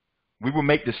 we will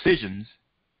make decisions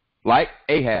like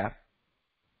Ahab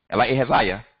and like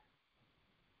Ahaziah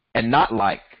and not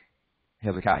like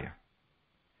Hezekiah.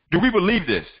 Do we believe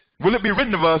this? Will it be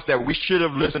written of us that we should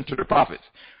have listened to the prophets?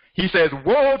 He says,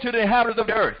 woe to the inhabitants of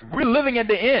the earth. We're living at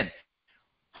the end.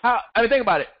 Think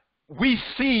about it. We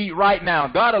see right now,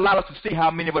 God allowed us to see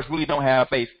how many of us really don't have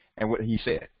faith in what he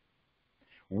said.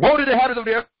 Woe to the inhabitants of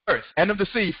the earth and of the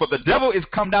sea, for the devil is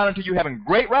come down unto you having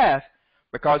great wrath,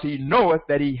 because he knoweth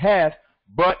that he hath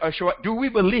but a short. Do we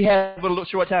believe he has but a little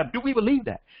short time? Do we believe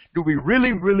that? Do we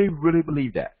really, really, really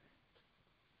believe that?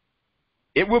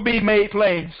 It will be made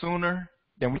plain sooner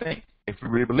than we think if we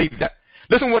really believe that.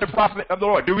 Listen to what the prophet of the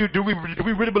Lord. Do we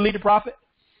really believe the prophet?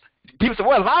 People say,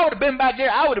 well, if I would have been back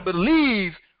there, I would have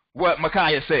believed what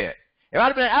Micaiah said. If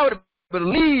I would have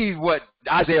believed what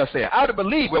Isaiah said. I would have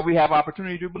believed. Well, we have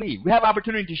opportunity to believe. We have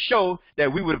opportunity to show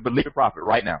that we would have believed the prophet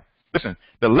right now. Listen,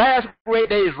 the last great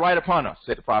day is right upon us,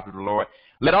 said the prophet of the Lord.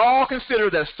 Let all consider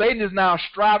that Satan is now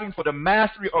striving for the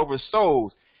mastery over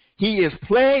souls. He is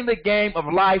playing the game of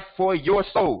life for your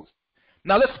souls.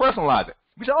 Now let's personalize it.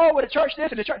 We say, oh, well, the church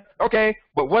this and the church. Okay,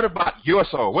 but what about your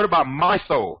soul? What about my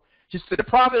soul? She said, the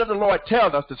prophet of the Lord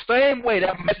tells us the same way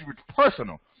that message was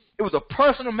personal. It was a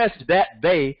personal message that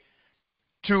day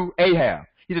to Ahab.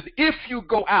 He says, if you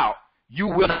go out, you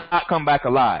will not come back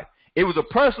alive. It was a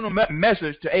personal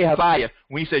message to Ahaziah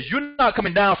when he says, you're not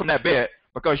coming down from that bed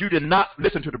because you did not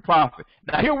listen to the prophet.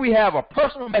 Now here we have a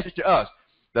personal message to us.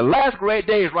 The last great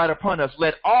day is right upon us.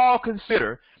 Let all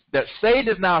consider that Satan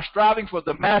is now striving for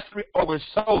the mastery over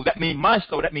souls. That means my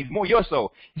soul. That means more your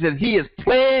soul. He says he is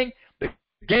playing the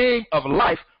game of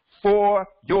life for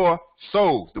your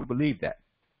souls. Do we believe that?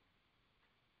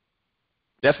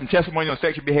 That's from Testimony on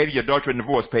Sexual Behavior, Adultery, and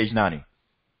Divorce, page 90.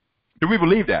 Do we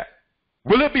believe that?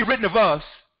 Will it be written of us?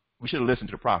 We should have listened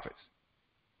to the prophets.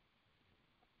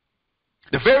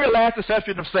 The very last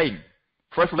deception of Satan.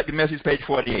 First Selected Message, page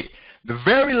 48. The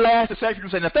very last deception of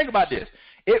Satan. Now think about this.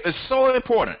 It is so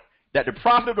important that the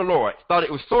prophet of the Lord thought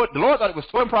it was so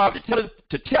important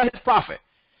to tell his prophet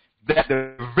that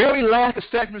the very last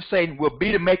deception of Satan will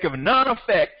be to make of none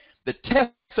effect the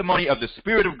testimony of the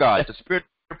Spirit of God. That's the Spirit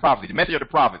of prophecy, the message of the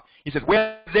prophet. He says,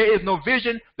 where there is no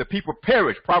vision, the people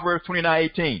perish. Proverbs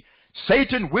 29:18.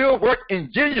 Satan will work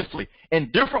ingeniously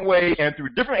in different ways and through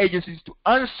different agencies to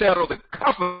unsettle the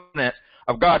confidence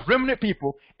of God's remnant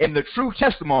people in the true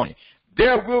testimony.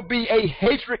 There will be a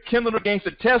hatred kindled against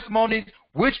the testimonies,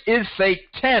 which is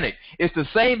satanic. It's the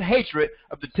same hatred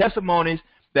of the testimonies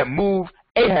that moved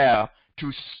Ahab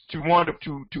to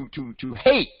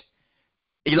hate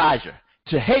Elijah,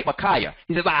 to hate Micaiah.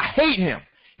 He says, I hate him,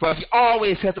 because he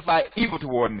always testified evil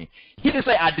toward me. He didn't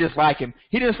say, I dislike him.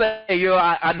 He didn't say,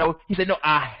 I know. He said, no,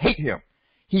 I hate him.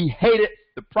 He hated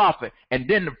the prophet. And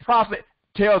then the prophet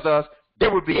tells us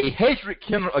there will be a hatred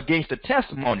kindled against the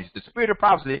testimonies, the spirit of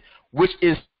prophecy, which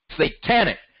is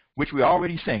satanic, which we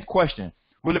already saying. Question,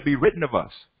 will it be written of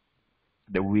us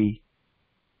that we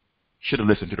should have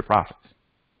listened to the prophets?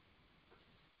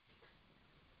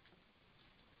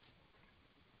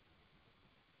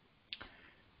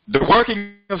 The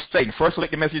working of Satan, First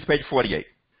Selected Message, page 48.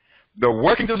 The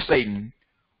workings of Satan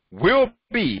will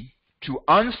be to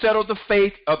unsettle the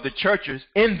faith of the churches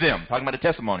in them, talking about the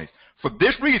testimonies. For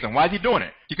this reason, why is he doing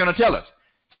it? He's going to tell us.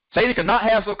 Satan cannot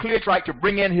have so clear a track to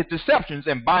bring in his deceptions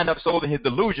and bind up souls in his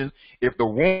delusions if the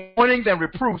warnings and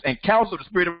reproofs and counsel of the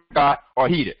Spirit of God are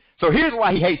heeded. So here's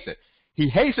why he hates it. He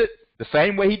hates it the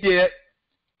same way he did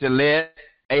that led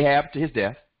Ahab to his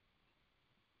death.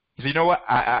 He said, you know what?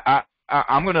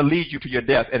 I'm going to lead you to your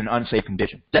death in an unsafe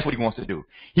condition. That's what he wants to do.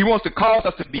 He wants to cause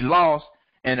us to be lost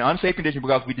in an unsafe condition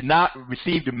because we did not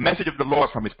receive the message of the Lord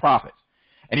from his prophets.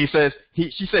 And she says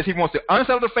he wants to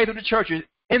unsettle the faith of the churches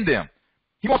in them.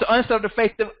 He wants to unsettle the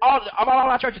faith of all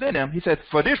our churches in them. He says,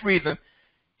 for this reason,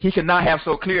 he cannot have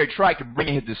so clear a track to bring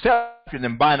in his deception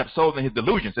and bind up souls in his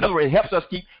delusions. In other words, it helps us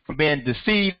keep from being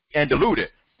deceived and deluded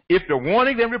if the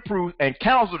warnings and reproofs and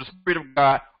counsel of the Spirit of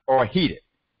God are heeded.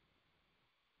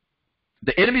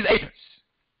 The enemy's agents.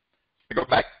 I go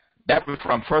back. That was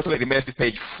from First Lady Message,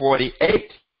 page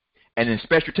 48. And in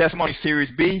Special Testimony, Series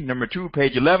B, number 2,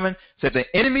 page 11, says the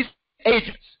enemy's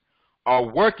agents are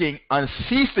working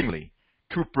unceasingly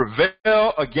to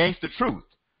prevail against the truth.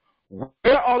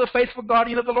 Where are the faithful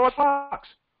guardians of the Lord's flocks?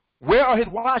 Where are his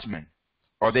watchmen?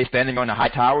 Are they standing on the high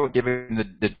tower giving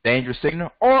the dangerous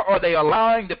signal? Or are they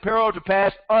allowing the peril to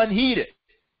pass unheeded?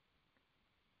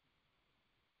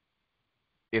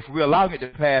 If we're allowing it to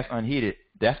pass unheeded,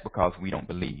 that's because we don't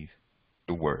believe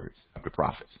the words of the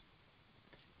prophets.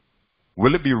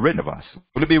 Will it be written of us?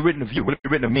 Will it be written of you? Will it be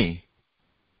written of me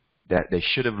that they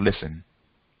should have listened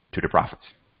to the prophets?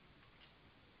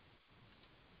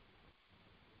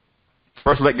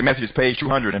 First Elected Messages, page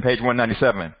 200 and page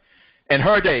 197. In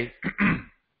her day,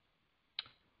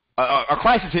 a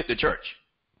crisis hit the church.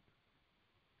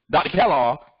 Dr.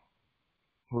 Kellogg,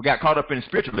 who got caught up in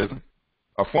spiritualism,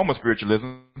 a form of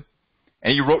spiritualism,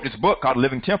 and he wrote this book called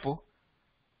Living Temple,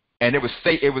 and it was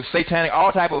satanic,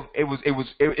 all type of,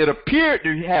 it appeared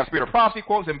to have spirit of prophecy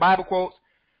quotes and Bible quotes,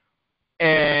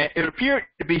 and it appeared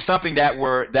to be something that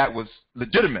was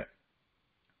legitimate,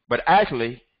 but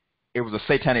actually it was a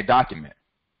satanic document.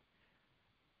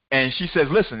 And she says,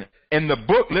 listen, in the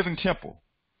book Living Temple,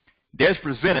 there's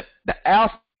presented the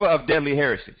alpha of deadly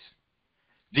heresies.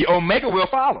 The omega will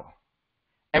follow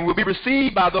and will be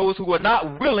received by those who are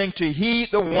not willing to heed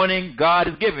the warning God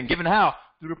has given. Given how?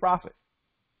 Through the prophet.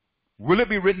 Will it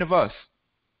be written of us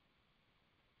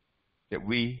that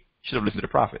we should have listened to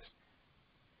the prophets?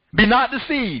 Be not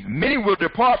deceived. Many will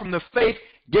depart from the faith,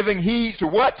 giving heed to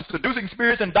what? Seducing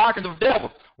spirits and doctrines of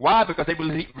devils. Why? Because they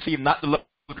will receive not the love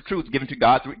of the truth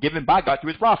given by God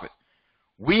through his prophets.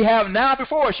 We have now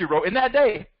before us, she wrote, in that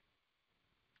day,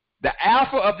 the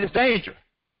alpha of this danger.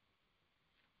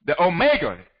 The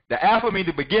omega. The alpha means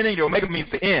the beginning, the omega means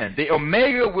the end. The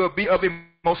omega will be of a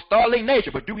most startling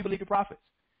nature, but do we believe the prophets?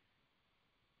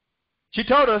 She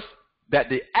told us that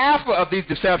the alpha of these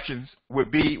deceptions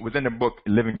would be within the book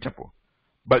Living Temple.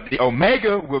 But the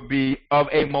omega will be of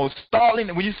a most startling,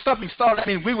 when you say something startling, I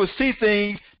mean we will see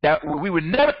things that we would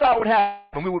never thought would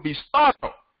happen. We would be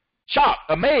startled, shocked,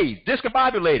 amazed,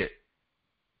 discombobulated.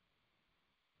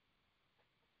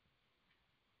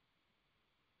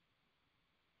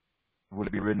 Would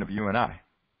it be written of you and I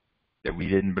that we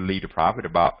didn't believe the prophet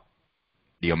about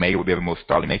the omega would be of a most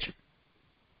startling nature?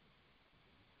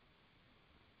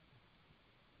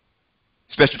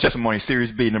 Special Testimony,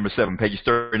 Series B, number 7, pages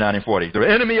 39 and 40. The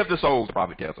enemy of the soul, the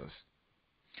prophet tells us.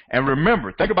 And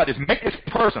remember, think about this, make this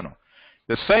personal.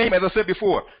 The same, as I said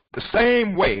before, the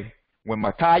same way when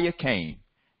Micaiah came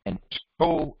and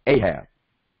told Ahab,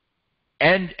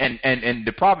 and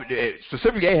the prophet,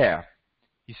 specifically Ahab,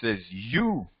 he says,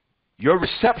 your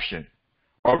reception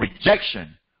or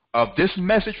rejection of this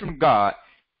message from God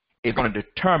is going to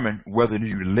determine whether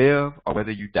you live or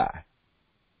whether you die.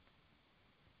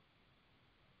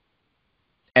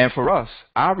 And for us,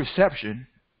 our reception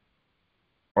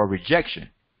or rejection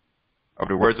of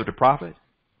the words of the prophet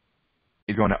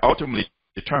is going to ultimately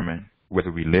determine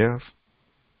whether we live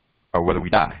or whether we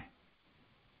die,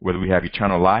 whether we have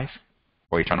eternal life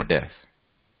or eternal death.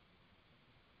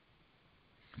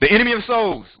 The enemy of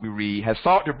souls, we read, has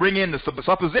sought to bring in the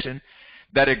supposition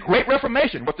that a great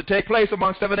reformation was to take place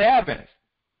among Seventh-day Adventists,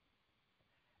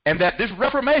 and that this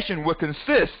reformation would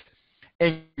consist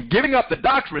in giving up the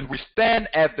doctrines which stand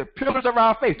as the pillars of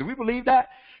our faith. Do we believe that?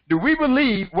 Do we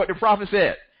believe what the prophet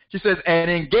said? She says, and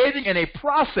engaging in a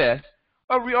process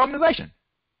of reorganization.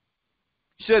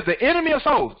 She says, the enemy of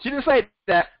souls. She didn't say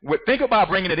that, would think about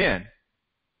bringing it in.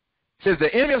 She says,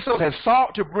 the enemy of souls has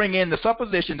sought to bring in the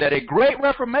supposition that a great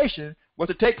reformation was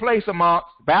to take place amongst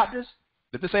Baptists.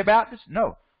 Did it say Baptists?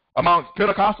 No. Amongst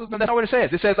Pentecostals? No, that's not what it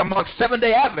says. It says amongst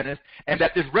Seventh-day Adventists, and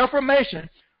that this reformation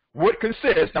would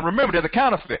consist. Now remember, there's a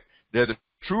counterfeit. There's a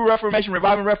true Reformation,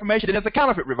 reviving Reformation, and there's a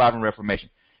counterfeit reviving Reformation.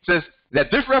 It says that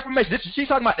this Reformation, she's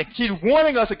talking about, she's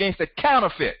warning us against the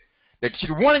counterfeit. That she's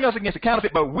warning us against the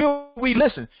counterfeit, but will we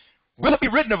listen? Will it be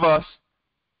written of us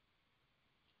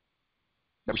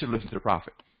that we should listen to the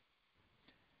prophet?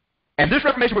 And this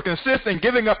reformation will consist in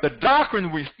giving up the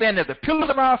doctrine we stand as the pillars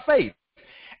of our faith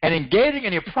and engaging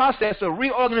in a process of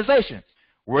reorganization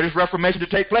where this reformation to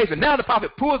take place. And now the prophet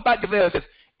pulls back the veil and says,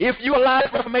 if you allow this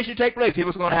reformation to take place, here's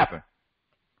what's going to happen.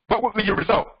 What would be your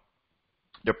result?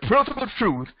 The principle of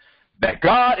truth that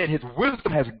God in his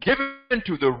wisdom has given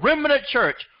to the remnant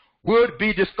church would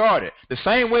be discarded. The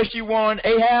same way she warned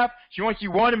Ahab, she warned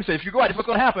him and said, if you go out, this is what's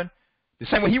going to happen. The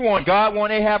same way God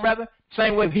warned Ahab, rather. The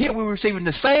same way here we're receiving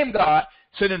the same God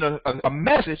sending a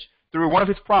message through one of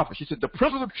his prophets. She said, the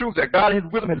principle of truth that God in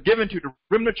his wisdom has given to the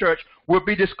remnant church would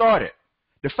be discarded.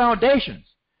 The foundations.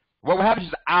 What would happen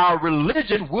is our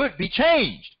religion would be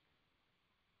changed.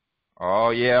 Oh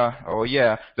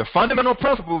yeah. The fundamental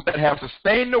principles that have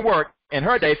sustained the work in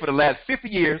her day for the last 50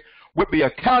 years would be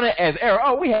accounted as error.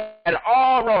 Oh, we had it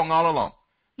all wrong all along.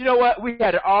 You know what? We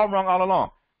had it all wrong all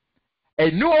along.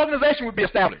 A new organization would be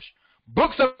established.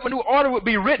 Books of a new order would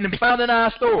be written and be found in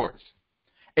our stores.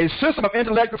 A system of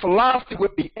intellectual philosophy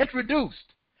would be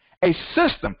introduced. A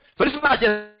system. So this is not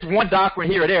just one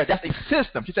doctrine here or there. That's a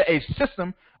system. She said a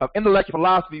system of intellectual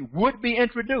philosophy would be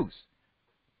introduced.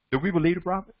 Do we believe the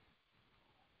prophet?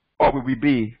 Or would we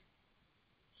be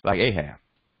like Ahab?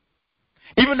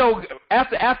 Even though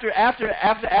after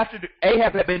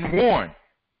Ahab had been warned,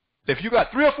 if you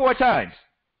got 3 or 4 times,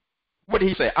 what did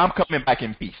he say? I'm coming back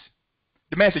in peace.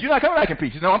 The man said, you're not coming back in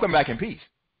peace. He said, no, I'm coming back in peace.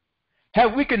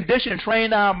 Have we conditioned and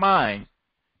trained our mind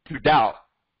to doubt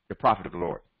the prophet of the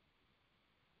Lord?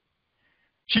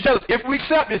 She tells us, if we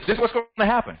accept this is what's going to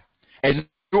happen. A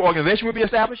new organization will be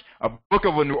established. Books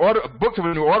of a new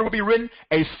order will be written.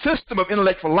 A system of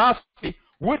intellectual philosophy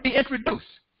would be introduced.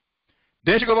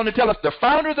 Then she goes on to tell us the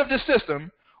founders of this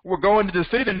system will go into the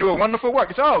city and do a wonderful work.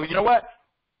 It's, oh, you know what?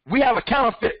 We have a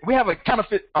counterfeit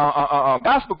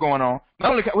gospel going on.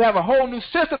 Not only we have a whole new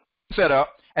system set up,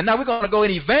 and now we're going to go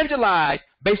and evangelize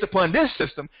based upon this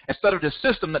system instead of the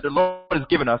system that the Lord has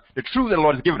given us, the truth that the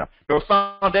Lord has given us, those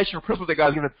foundational principles that God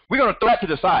has given us. We're going to throw that to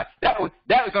the side. That was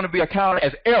going to be accounted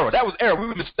as error. That was error. We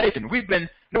were mistaken. We've been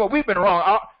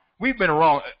wrong. We've been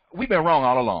wrong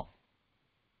all along.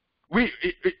 We're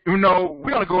going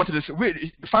to go into this.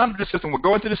 The founder of the system will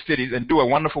go into the cities and do a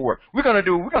wonderful work. We're going to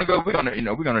do works of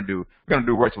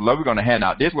love. We're going to hand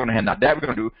out this. We're going to hand out that.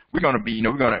 We're going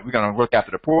to work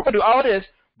after the poor. We're going to do all this,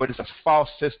 but it's a false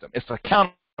system. It's a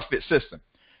counterfeit system.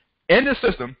 In this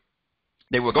system,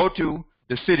 they will go to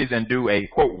the cities and do a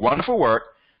quote wonderful work,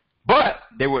 but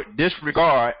they would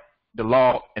disregard the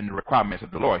law and the requirements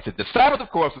of the Lord. He said the Sabbath,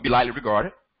 of course, would be lightly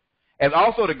regarded, as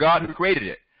also the God who created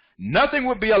it. Nothing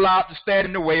would be allowed to stand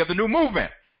in the way of the new movement.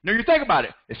 Now, you think about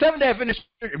it. The Seventh-day Adventist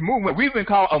movement, we've been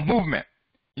called a movement.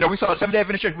 You know, we saw the Seventh-day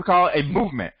Adventist Church, we call it a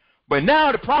movement. But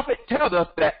now the prophet tells us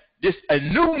that this a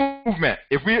new movement.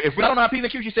 If we're not on our P's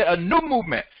and Q's, she said a new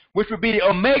movement, which would be the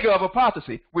omega of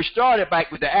apostasy, which started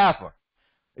back with the alpha.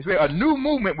 It's where a new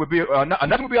movement would be,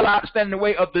 nothing would be allowed to stand in the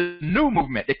way of the new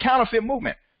movement, the counterfeit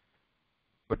movement.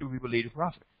 But do we believe the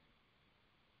prophet?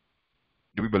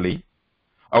 Do we believe?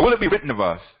 Or will it be written of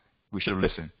us? We should have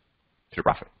listened to the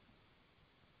prophet.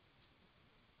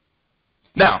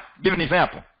 Now, give an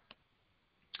example.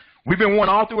 We've been warned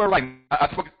all through our life. I've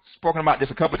spoken about this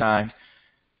a couple of times,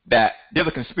 that there's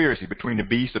a conspiracy between the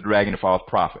beast, the dragon, and the false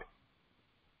prophet.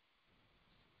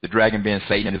 The dragon being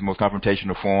Satan in his most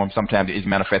confrontational form. Sometimes it is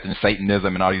manifested in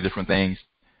Satanism and all these different things.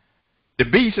 The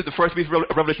beast is the first beast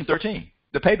of Revelation 13,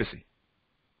 the papacy.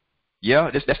 Yeah,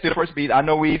 that's still the first beast. I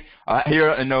know we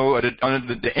here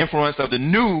under the influence of the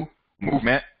new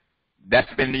movement.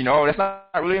 That's been, that's not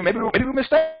really. Maybe we're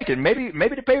mistaken. Maybe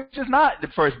the papacy is not the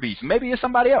first beast. Maybe it's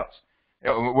somebody else.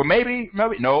 Well, maybe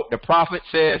no. The prophet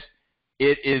says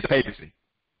it is the papacy.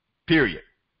 Period.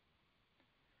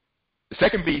 The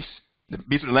second beast, the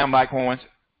beast with the lamb-like horns,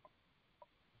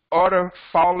 are the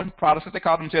fallen Protestants. They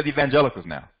call themselves evangelicals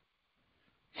now.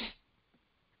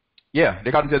 Yeah, they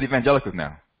call themselves evangelicals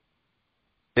now.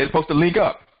 They're supposed to link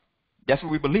up. That's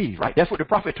what we believe, right? That's what the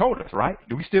prophet told us, right?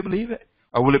 Do we still believe it?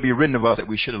 Or will it be written of us that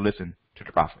we should have listened to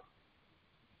the prophet?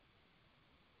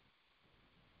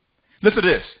 Listen to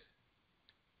this.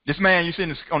 This man you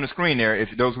see on the screen there, if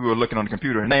those who are looking on the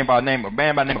computer, a man by the name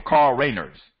of Karl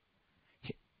Rainers.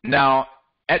 Now,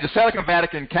 at the Second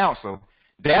Vatican Council,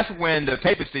 that's when the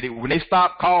papacy, when they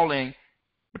stopped calling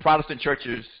the Protestant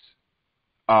churches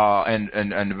and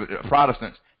the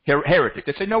Protestants heretics.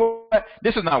 They say, no,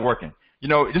 this is not working.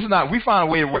 This is not. We find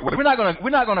a way to work. We're not going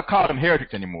to call them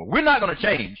heretics anymore. We're not going to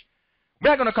change.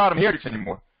 We're not going to call them heretics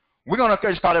anymore. We're going to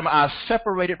just call them our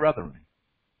separated brethren.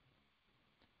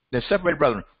 They're separated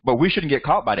brethren. But we shouldn't get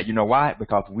caught by that. You know why?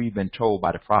 Because we've been told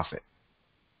by the prophet.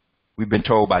 We've been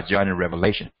told by John in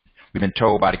Revelation. We've been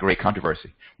told by the great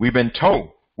controversy. We've been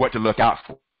told what to look out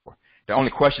for. The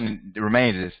only question that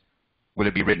remains is, will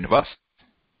it be written of us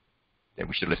that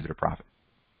we should listen to the prophet?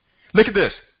 Look at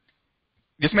this.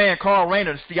 This man, Karl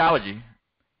Rahner's theology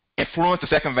influenced the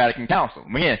Second Vatican Council.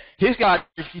 Man, his guy,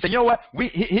 he said, you know what?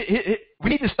 We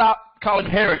need to stop calling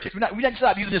them heretics. We need to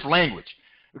stop using this language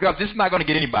because this is not going to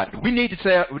get anybody. We need to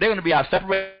say they're going to be our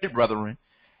separated brethren.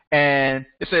 And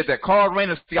it says that Karl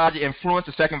Rahner's theology influenced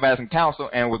the Second Vatican Council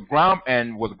and was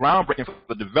groundbreaking for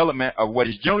the development of what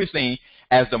is generally seen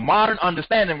as the modern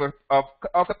understanding of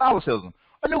Catholicism.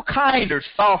 A new, kinder,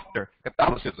 softer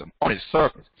Catholicism on its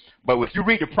surface. But if you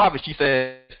read the prophet, she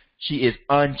says she is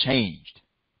unchanged.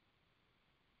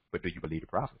 But do you believe the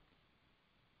prophet?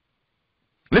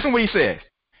 Listen what he says.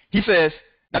 He says,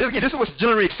 now this is what's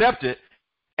generally accepted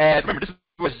as, remember, this is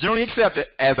what's generally accepted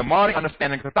as the modern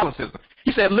understanding of Catholicism.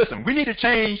 He said, listen, we need to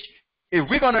change, if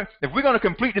we're gonna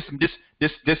complete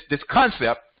this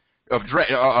concept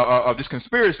of this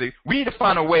conspiracy, we need to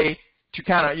find a way to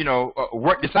kind of,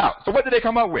 work this out. So what did they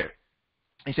come up with?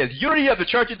 He says, unity of the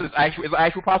churches is an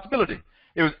actual possibility.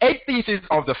 It was 8 theses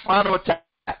of the final attack.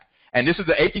 And this is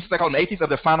the 8 theses, I call them the 8 theses of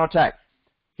the final attack.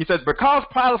 He says, because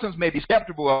Protestants may be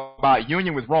skeptical about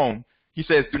union with Rome, he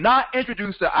says, do not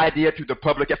introduce the idea to the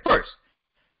public at first.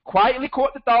 Quietly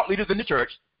court the thought leaders in the church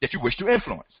that you wish to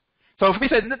influence. So if he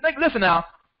said, listen now,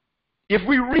 if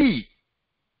we read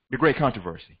the great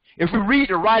controversy, if we read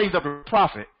the writings of the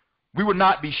prophet, we would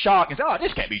not be shocked and say, oh,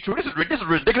 this can't be true. This is a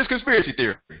ridiculous conspiracy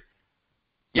theory.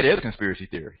 It is a conspiracy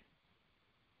theory.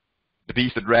 The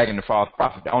beast, the dragon, the false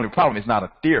prophet. The only problem is not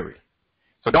a theory.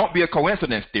 So don't be a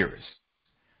coincidence theorist.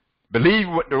 Believe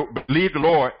the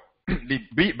Lord.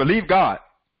 Believe God.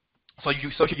 So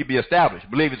should you be established.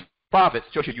 Believe His prophets.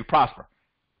 So should you prosper.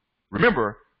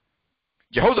 Remember,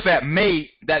 Jehoshaphat made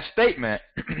that statement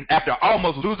after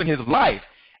almost losing his life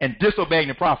and disobeying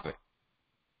the prophet.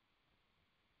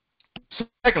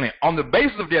 Secondly, on the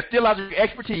basis of their theological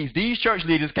expertise, these church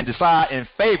leaders can decide in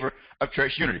favor of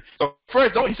church unity. So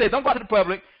first, he says, don't go out to the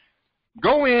public.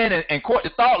 Go in and court the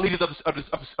thought leaders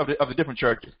of the different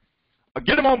churches.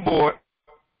 Get them on board.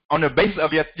 On the basis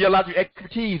of their theological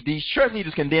expertise, these church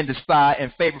leaders can then decide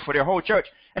in favor for their whole church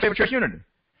and favor church unity.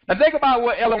 Now think about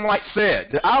what Ellen White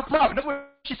said. Our prophet, that's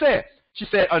what she said. She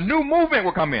said a new movement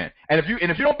will come in, and if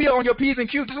you don't be on your P's and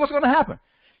Q's, this is what's going to happen.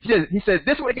 He says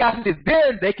this is what God says.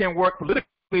 Then they can work politically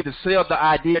to sell the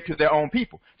idea to their own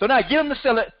people. So now get them to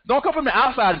sell it. Don't come from the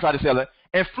outside and try to sell it.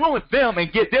 Influence them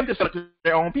and get them to sell it to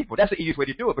their own people. That's the easiest way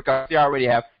to do it because they already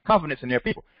have confidence in their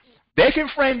people. They can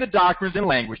frame the doctrines and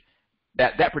language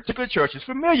that particular church is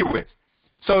familiar with.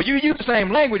 So you use the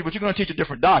same language, but you're going to teach a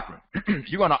different doctrine.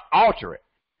 You're going to alter it.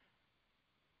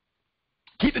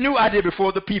 Keep the new idea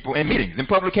before the people in meetings, in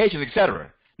publications,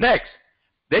 etc. Next,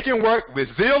 they can work with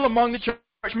zeal among the church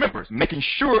members, making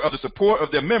sure of the support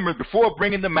of their members before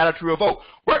bringing the matter to a vote.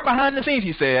 Work behind the scenes,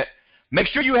 he said. Make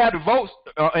sure you have the votes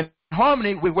in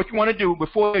harmony with what you want to do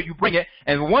before you bring it.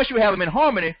 And once you have them in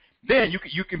harmony, then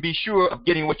you can be sure of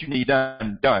getting what you need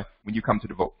done when you come to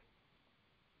the vote.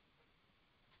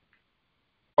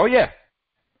 Oh, yeah.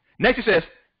 Next, he says,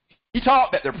 he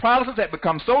taught that the Protestants had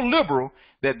become so liberal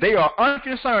that they are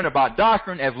unconcerned about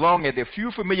doctrine as long as their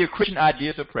few familiar Christian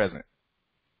ideas are present.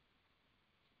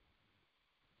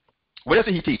 What else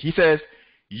did he teach? He says,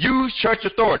 use church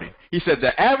authority. He said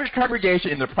the average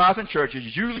congregation in the Protestant churches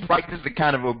usually practices the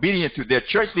kind of obedience to their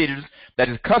church leaders that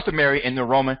is customary in the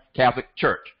Roman Catholic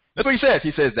Church. That's what he says.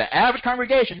 He says the average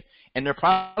congregation in the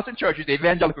Protestant churches, the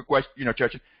evangelical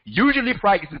churches, usually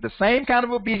practices the same kind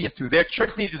of obedience to their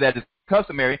church leaders that is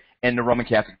customary in the Roman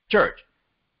Catholic Church.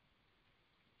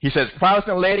 He says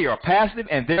Protestant laity are passive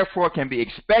and therefore can be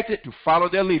expected to follow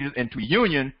their leaders into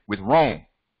union with Rome.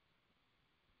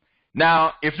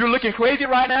 Now, if you're looking crazy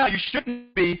right now, you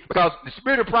shouldn't be, because the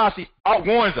spirit of prophecy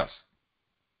warns us.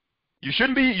 You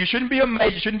shouldn't be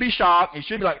amazed. You shouldn't be shocked. You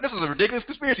shouldn't be like, this is a ridiculous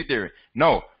conspiracy theory.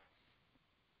 No.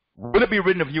 Will it be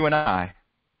written of you and I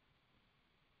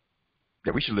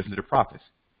that we should listen to the prophets?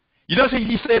 You know what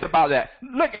he says about that?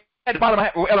 Look at the bottom of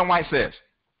what Ellen White says.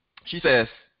 She says,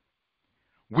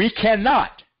 we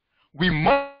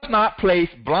must not place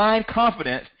blind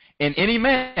confidence in any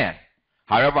man,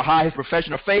 however high his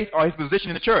profession of faith or his position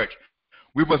in the church.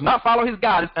 We must not follow his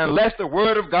guidance unless the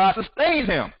word of God sustains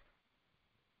him.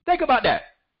 Think about that.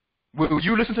 Will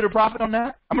you listen to the prophet on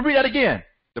that? I'm going to read that again.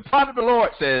 The prophet of the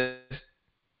Lord says,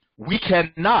 we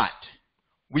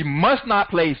must not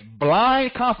place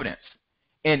blind confidence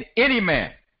in any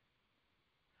man,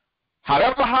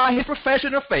 however high his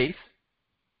profession of faith.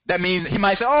 That means he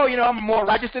might say, oh, I'm more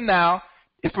righteous than thou.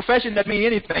 His profession doesn't mean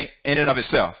anything in and of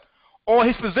itself. or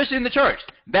his position in the church.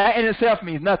 That in itself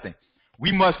means nothing.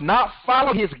 We must not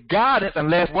follow his guidance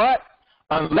unless what?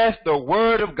 Unless the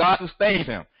word of God sustains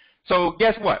him. So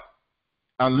guess what?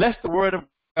 Unless the word of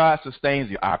God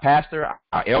sustains you, our pastor,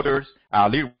 our elders, our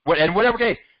leader, and whatever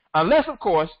case, unless, of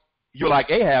course, you're like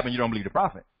Ahab and you don't believe the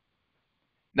prophet.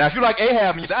 Now, if you're like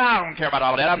Ahab and you say, I don't care about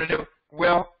all of that, I'm going to do,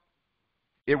 well,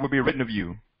 it will be written of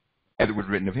you as it was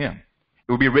written of him.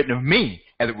 It will be written of me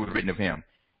as it was written of him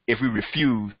if we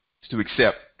refuse to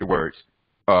accept the words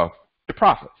of the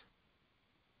prophets.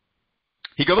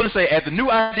 He goes on to say, as the new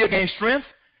idea gains strength,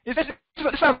 it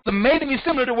sounds amazingly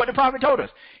similar to what the prophet told us.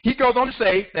 He goes on to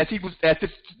say, as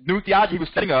this new theology he was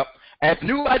setting up, as the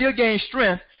new idea gains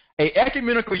strength, a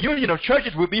ecumenical union of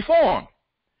churches would be formed.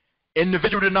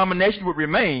 Individual denominations would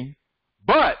remain,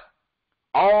 but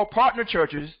all partner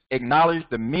churches acknowledge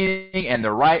the meaning and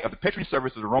the right of the patron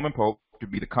service of the Roman Pope to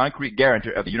be the concrete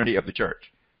guarantor of the unity of the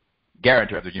church.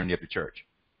 Guarantor of the unity of the church.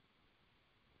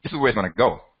 This is where it's going to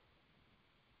go.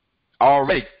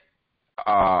 Already,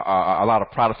 a lot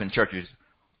of Protestant churches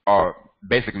are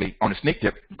basically on the sneak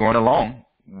tip going along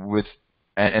with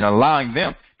and allowing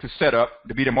them to set up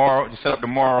the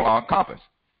moral compass.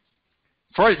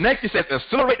 First, next, he says,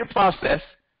 accelerate the process.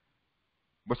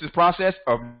 What's this process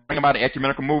of bringing about an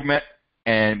ecumenical movement,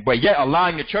 but yet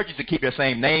allowing the churches to keep their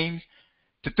same names,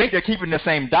 to think they're keeping the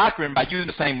same doctrine by using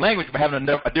the same language, but having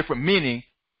a different meaning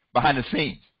behind the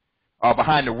scenes or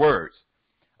behind the words.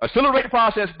 Accelerate the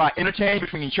process by interchange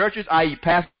between churches, i.e.,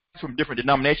 pastors from different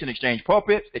denominations exchange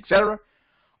pulpits, etc.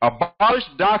 Abolish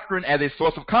doctrine as a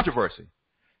source of controversy.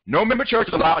 No member church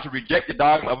is allowed to reject the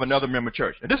dogma of another member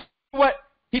church. And this is what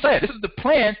he said. This is the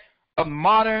plan of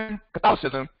modern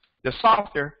Catholicism, the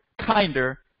softer,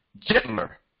 kinder,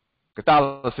 gentler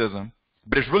Catholicism.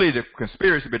 But it's really the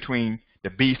conspiracy between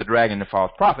the beast, the dragon, and the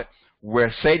false prophet,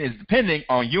 where Satan is depending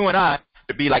on you and I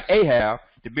to be like Ahab,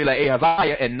 to be like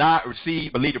Ahaziah, and not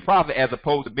believe the prophet, as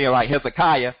opposed to being like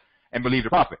Hezekiah and believe the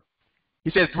prophet.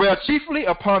 He says, dwell chiefly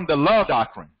upon the love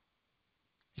doctrine.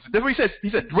 That's what he says.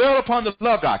 He said, dwell upon the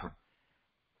love doctrine.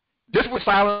 This would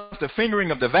silence the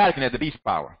fingering of the Vatican as the beast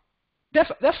power.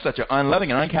 That's such an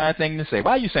unloving and unkind thing to say.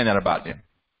 Why are you saying that about them?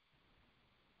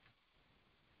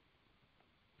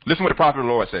 Listen to what the prophet of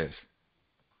the Lord says.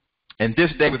 In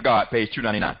This Day with God, page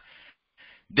 299.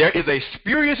 There is a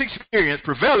spurious experience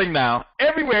prevailing now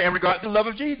everywhere in regard to the love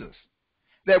of Jesus.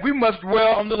 That we must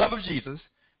dwell on the love of Jesus.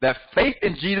 That faith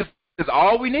in Jesus is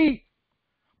all we need.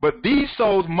 But these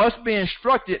souls must be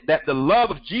instructed that the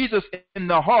love of Jesus in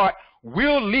the heart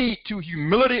will lead to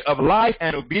humility of life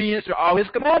and obedience to all his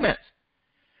commandments.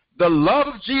 The love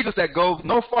of Jesus that goes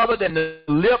no farther than the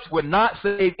lips would not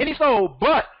save any soul,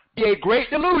 but be a great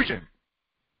delusion.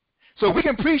 So we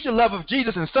can preach the love of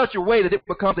Jesus in such a way that it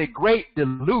becomes a great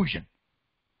delusion.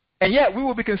 And yet we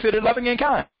will be considered loving and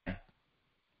kind.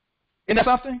 Isn't that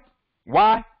something?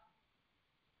 Why?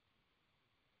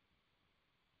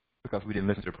 Because we didn't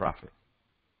listen to the prophet.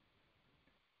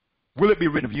 Will it be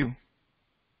written of you?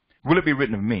 Will it be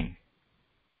written of me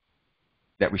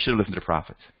that we should listen to the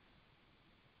prophets?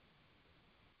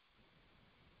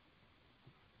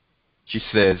 She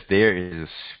says there is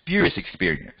a spurious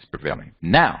experience prevailing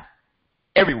now,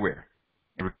 everywhere,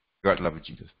 in regard to the love of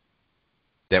Jesus.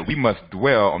 That we must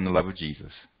dwell on the love of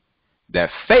Jesus. That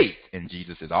faith in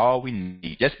Jesus is all we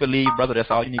need. Just believe, brother,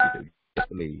 that's all you need to do. Just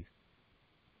believe.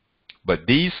 But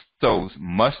these souls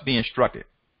must be instructed.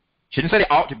 She didn't say they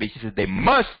ought to be. She said they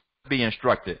must be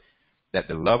instructed that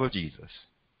the love of Jesus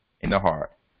in the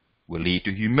heart will lead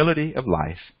to humility of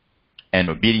life and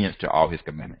obedience to all his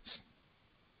commandments.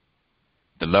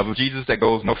 The love of Jesus that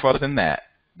goes no further than that,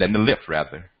 than the lips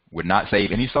rather, would not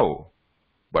save any soul,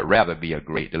 but rather be a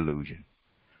great delusion.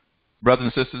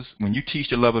 Brothers and sisters, when you teach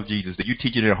the love of Jesus, do you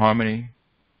teach it in harmony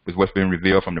with what's been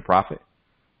revealed from the prophet?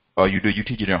 Or do you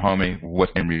teach it in harmony with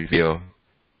what's been revealed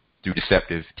through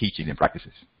deceptive teachings and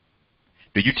practices?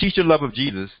 Do you teach the love of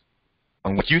Jesus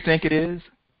on what you think it is,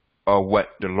 or what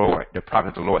the prophet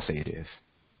of the Lord say it is?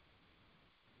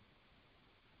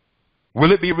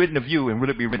 Will it be written of you, and will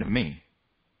it be written of me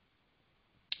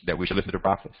that we should listen to the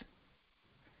prophets?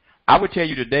 I would tell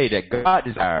you today that God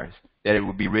desires that it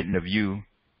will be written of you,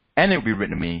 and it will be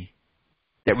written of me,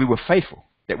 that we were faithful,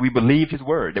 that we believed his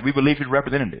word, that we believed his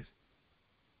representatives.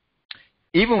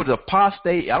 Even with the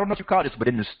apostate, I don't know what you call this, but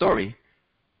in the story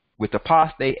with the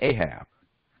apostate Ahab,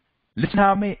 listen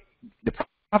how the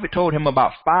prophet told him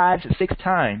about 5 to 6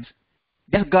 times.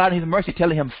 That's God in his mercy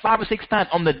telling him 5 or 6 times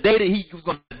on the day that he was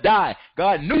going to die.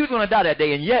 God knew he was going to die that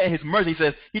day, and yet in his mercy, he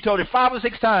says, he told him 5 or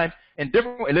 6 times in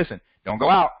different ways. Listen, don't go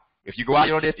out. If you go out,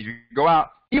 you know this. If you go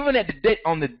out, even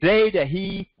on the day that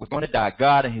he was going to die,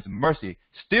 God in his mercy,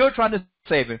 still trying to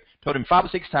save him, told him 5 or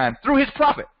 6 times through his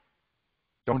prophet,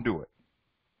 don't do it.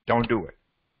 Don't do it.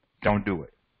 Don't do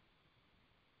it.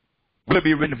 Will it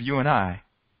be written of you and I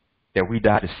that we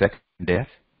died the second death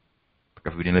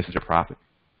because we didn't listen to the prophet?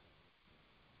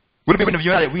 Will it be written of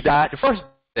you and I that we died the first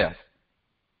death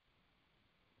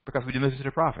because we didn't listen to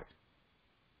the prophet?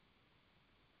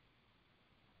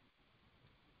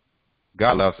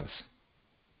 God loves us.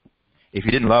 If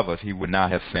he didn't love us, he would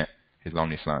not have sent his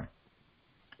only son.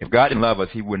 If God didn't love us,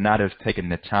 he would not have taken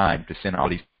the time to send all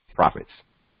these prophets.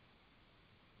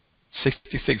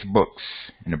 66 books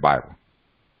in the Bible,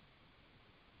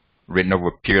 written over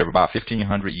a period of about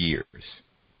 1,500 years.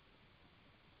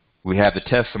 We have the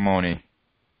testimony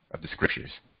of the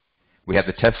scriptures. We have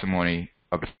the testimony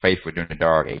of the faithful during the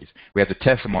dark ages. We have the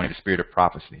testimony of the spirit of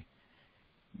prophecy.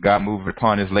 God moved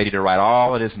upon this lady to write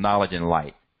all of this knowledge and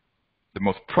light. The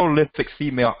most prolific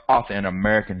female author in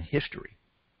American history.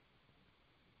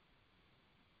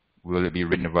 Will it be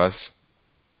written of us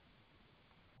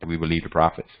that we believe the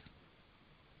prophets?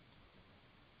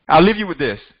 I'll leave you with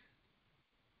this.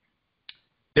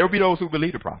 There will be those who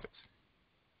believe the prophets.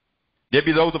 There will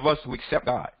be those of us who accept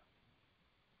God.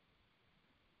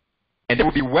 And there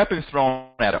will be weapons thrown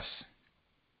at us.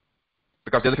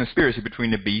 Because there's a conspiracy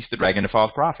between the beast, the dragon, and the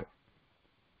false prophet.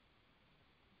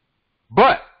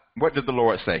 But what does the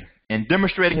Lord say? In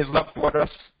demonstrating his love toward us,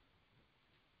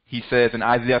 he says in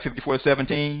Isaiah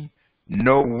 54:17,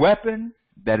 no weapon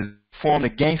that is formed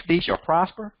against thee shall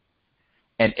prosper,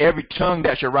 and every tongue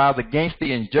that shall rise against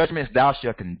thee in judgments thou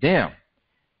shalt condemn.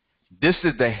 This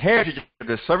is the heritage of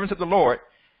the servants of the Lord,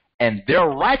 and their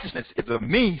righteousness is of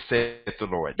me, saith the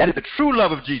Lord. That is the true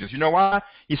love of Jesus. You know why?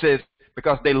 He says,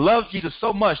 because they love Jesus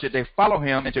so much that they follow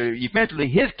him until eventually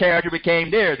his character became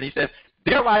theirs. And he says,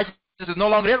 their righteousness is no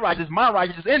longer their righteousness, my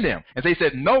righteousness is in them. And so he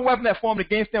said, no weapon that formed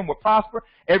against them will prosper.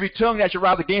 Every tongue that shall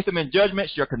rise against them in judgment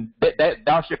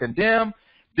thou shalt condemn.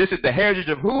 This is the heritage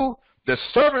of who? The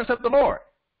servants of the Lord.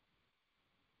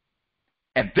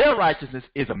 And their righteousness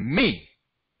is of me,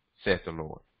 saith the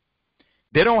Lord.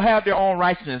 They don't have their own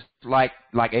righteousness like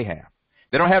Ahab.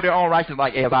 They don't have their own righteousness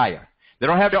like Ahaziah. They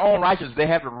don't have their own righteousness. They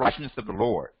have the righteousness of the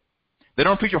Lord. They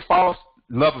don't preach a false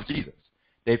love of Jesus.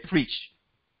 They preach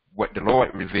what the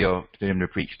Lord revealed to them to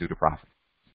preach through the prophet.